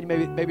slide.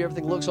 Maybe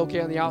everything looks okay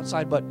on the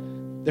outside, but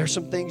there's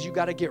some things you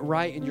got to get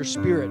right in your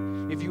spirit.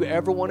 If you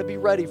ever want to be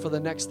ready for the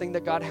next thing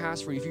that God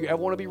has for you, if you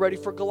ever want to be ready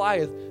for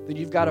Goliath, then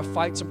you've got to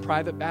fight some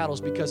private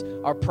battles, because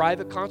our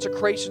private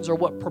consecrations are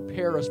what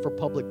prepare us for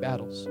public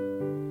battles.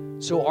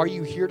 So are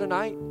you here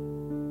tonight?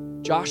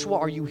 Joshua,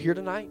 are you here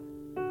tonight?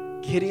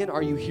 Gideon,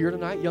 are you here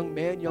tonight? Young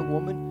man, young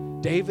woman.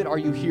 David, are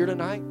you here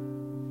tonight?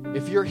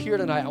 If you're here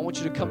tonight, I want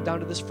you to come down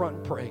to this front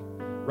and pray.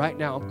 Right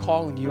now, I'm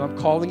calling you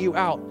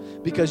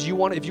out, because if you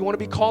want to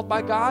be called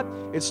by God,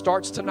 it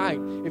starts tonight.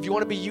 If you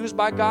want to be used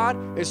by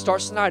God, it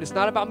starts tonight. It's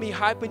not about me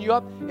hyping you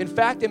up. In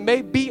fact, it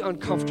may be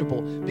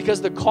uncomfortable,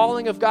 because the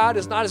calling of God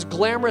is not as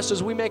glamorous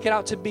as we make it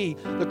out to be.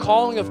 The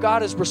calling of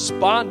God is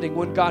responding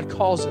when God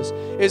calls us,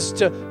 is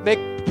to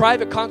make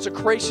private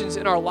consecrations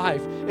in our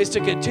life, is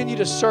to continue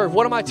to serve.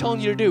 What am I telling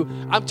you to do?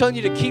 I'm telling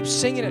you to keep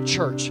singing at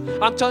church.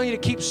 I'm telling you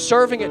to keep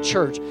serving at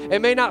church.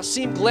 It may not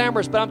seem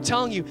glamorous, but I'm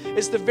telling you,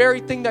 it's the very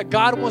thing that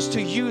God wants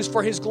to use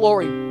for His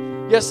glory.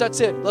 Yes, that's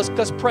it.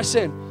 Let's press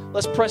in.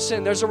 Let's press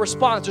in. There's a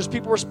response. There's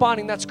people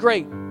responding. That's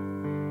great.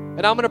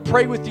 And I'm going to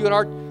pray with you,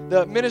 and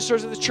the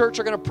ministers of the church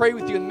are going to pray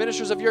with you, and the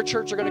ministers of your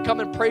church are going to come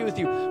and pray with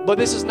you. But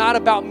this is not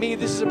about me.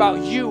 This is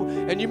about you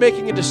and you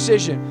making a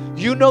decision.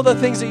 You know the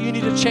things that you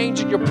need to change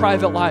in your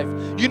private life.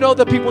 You know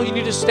the people you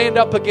need to stand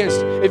up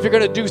against if you're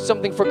going to do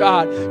something for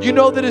God. You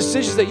know the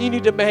decisions that you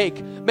need to make.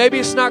 Maybe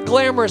it's not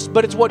glamorous,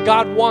 but it's what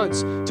God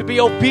wants. To be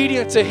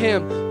obedient to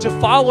Him, to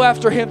follow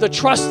after Him, to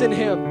trust in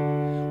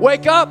Him.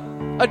 Wake up.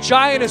 A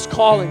giant is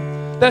calling.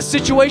 That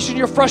situation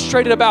you're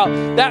frustrated about,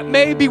 that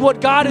may be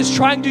what God is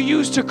trying to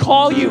use to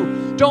call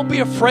you. Don't be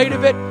afraid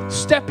of it.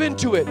 Step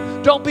into it.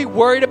 Don't be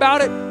worried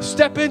about it.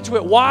 Step into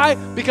it. Why?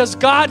 Because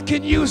God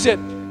can use it.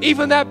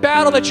 Even that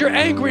battle that you're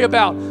angry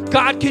about,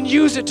 God can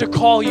use it to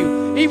call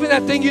you. Even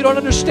that thing you don't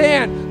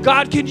understand,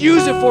 God can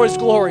use it for His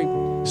glory.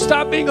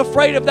 Stop being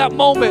afraid of that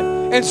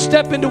moment and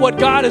step into what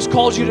God has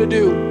called you to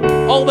do.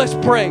 Oh, let's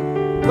pray.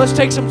 Let's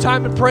take some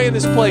time and pray in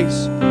this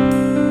place.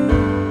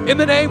 In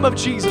the name of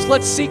Jesus,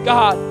 let's seek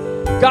God.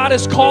 God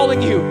is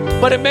calling you,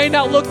 but it may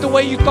not look the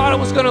way you thought it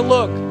was going to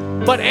look.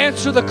 But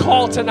answer the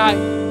call tonight.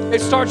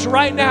 It starts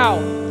right now.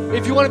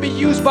 If you want to be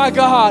used by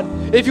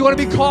God, if you want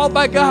to be called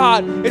by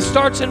God, it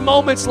starts in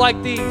moments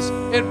like these,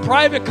 in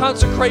private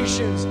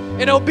consecrations,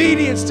 in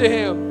obedience to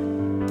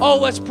Him. Oh,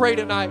 let's pray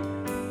tonight.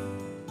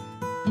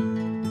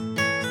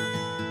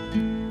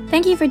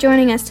 Thank you for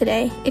joining us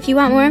today. If you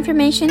want more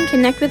information,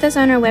 connect with us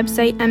on our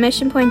website at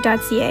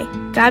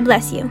missionpoint.ca. God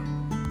bless you.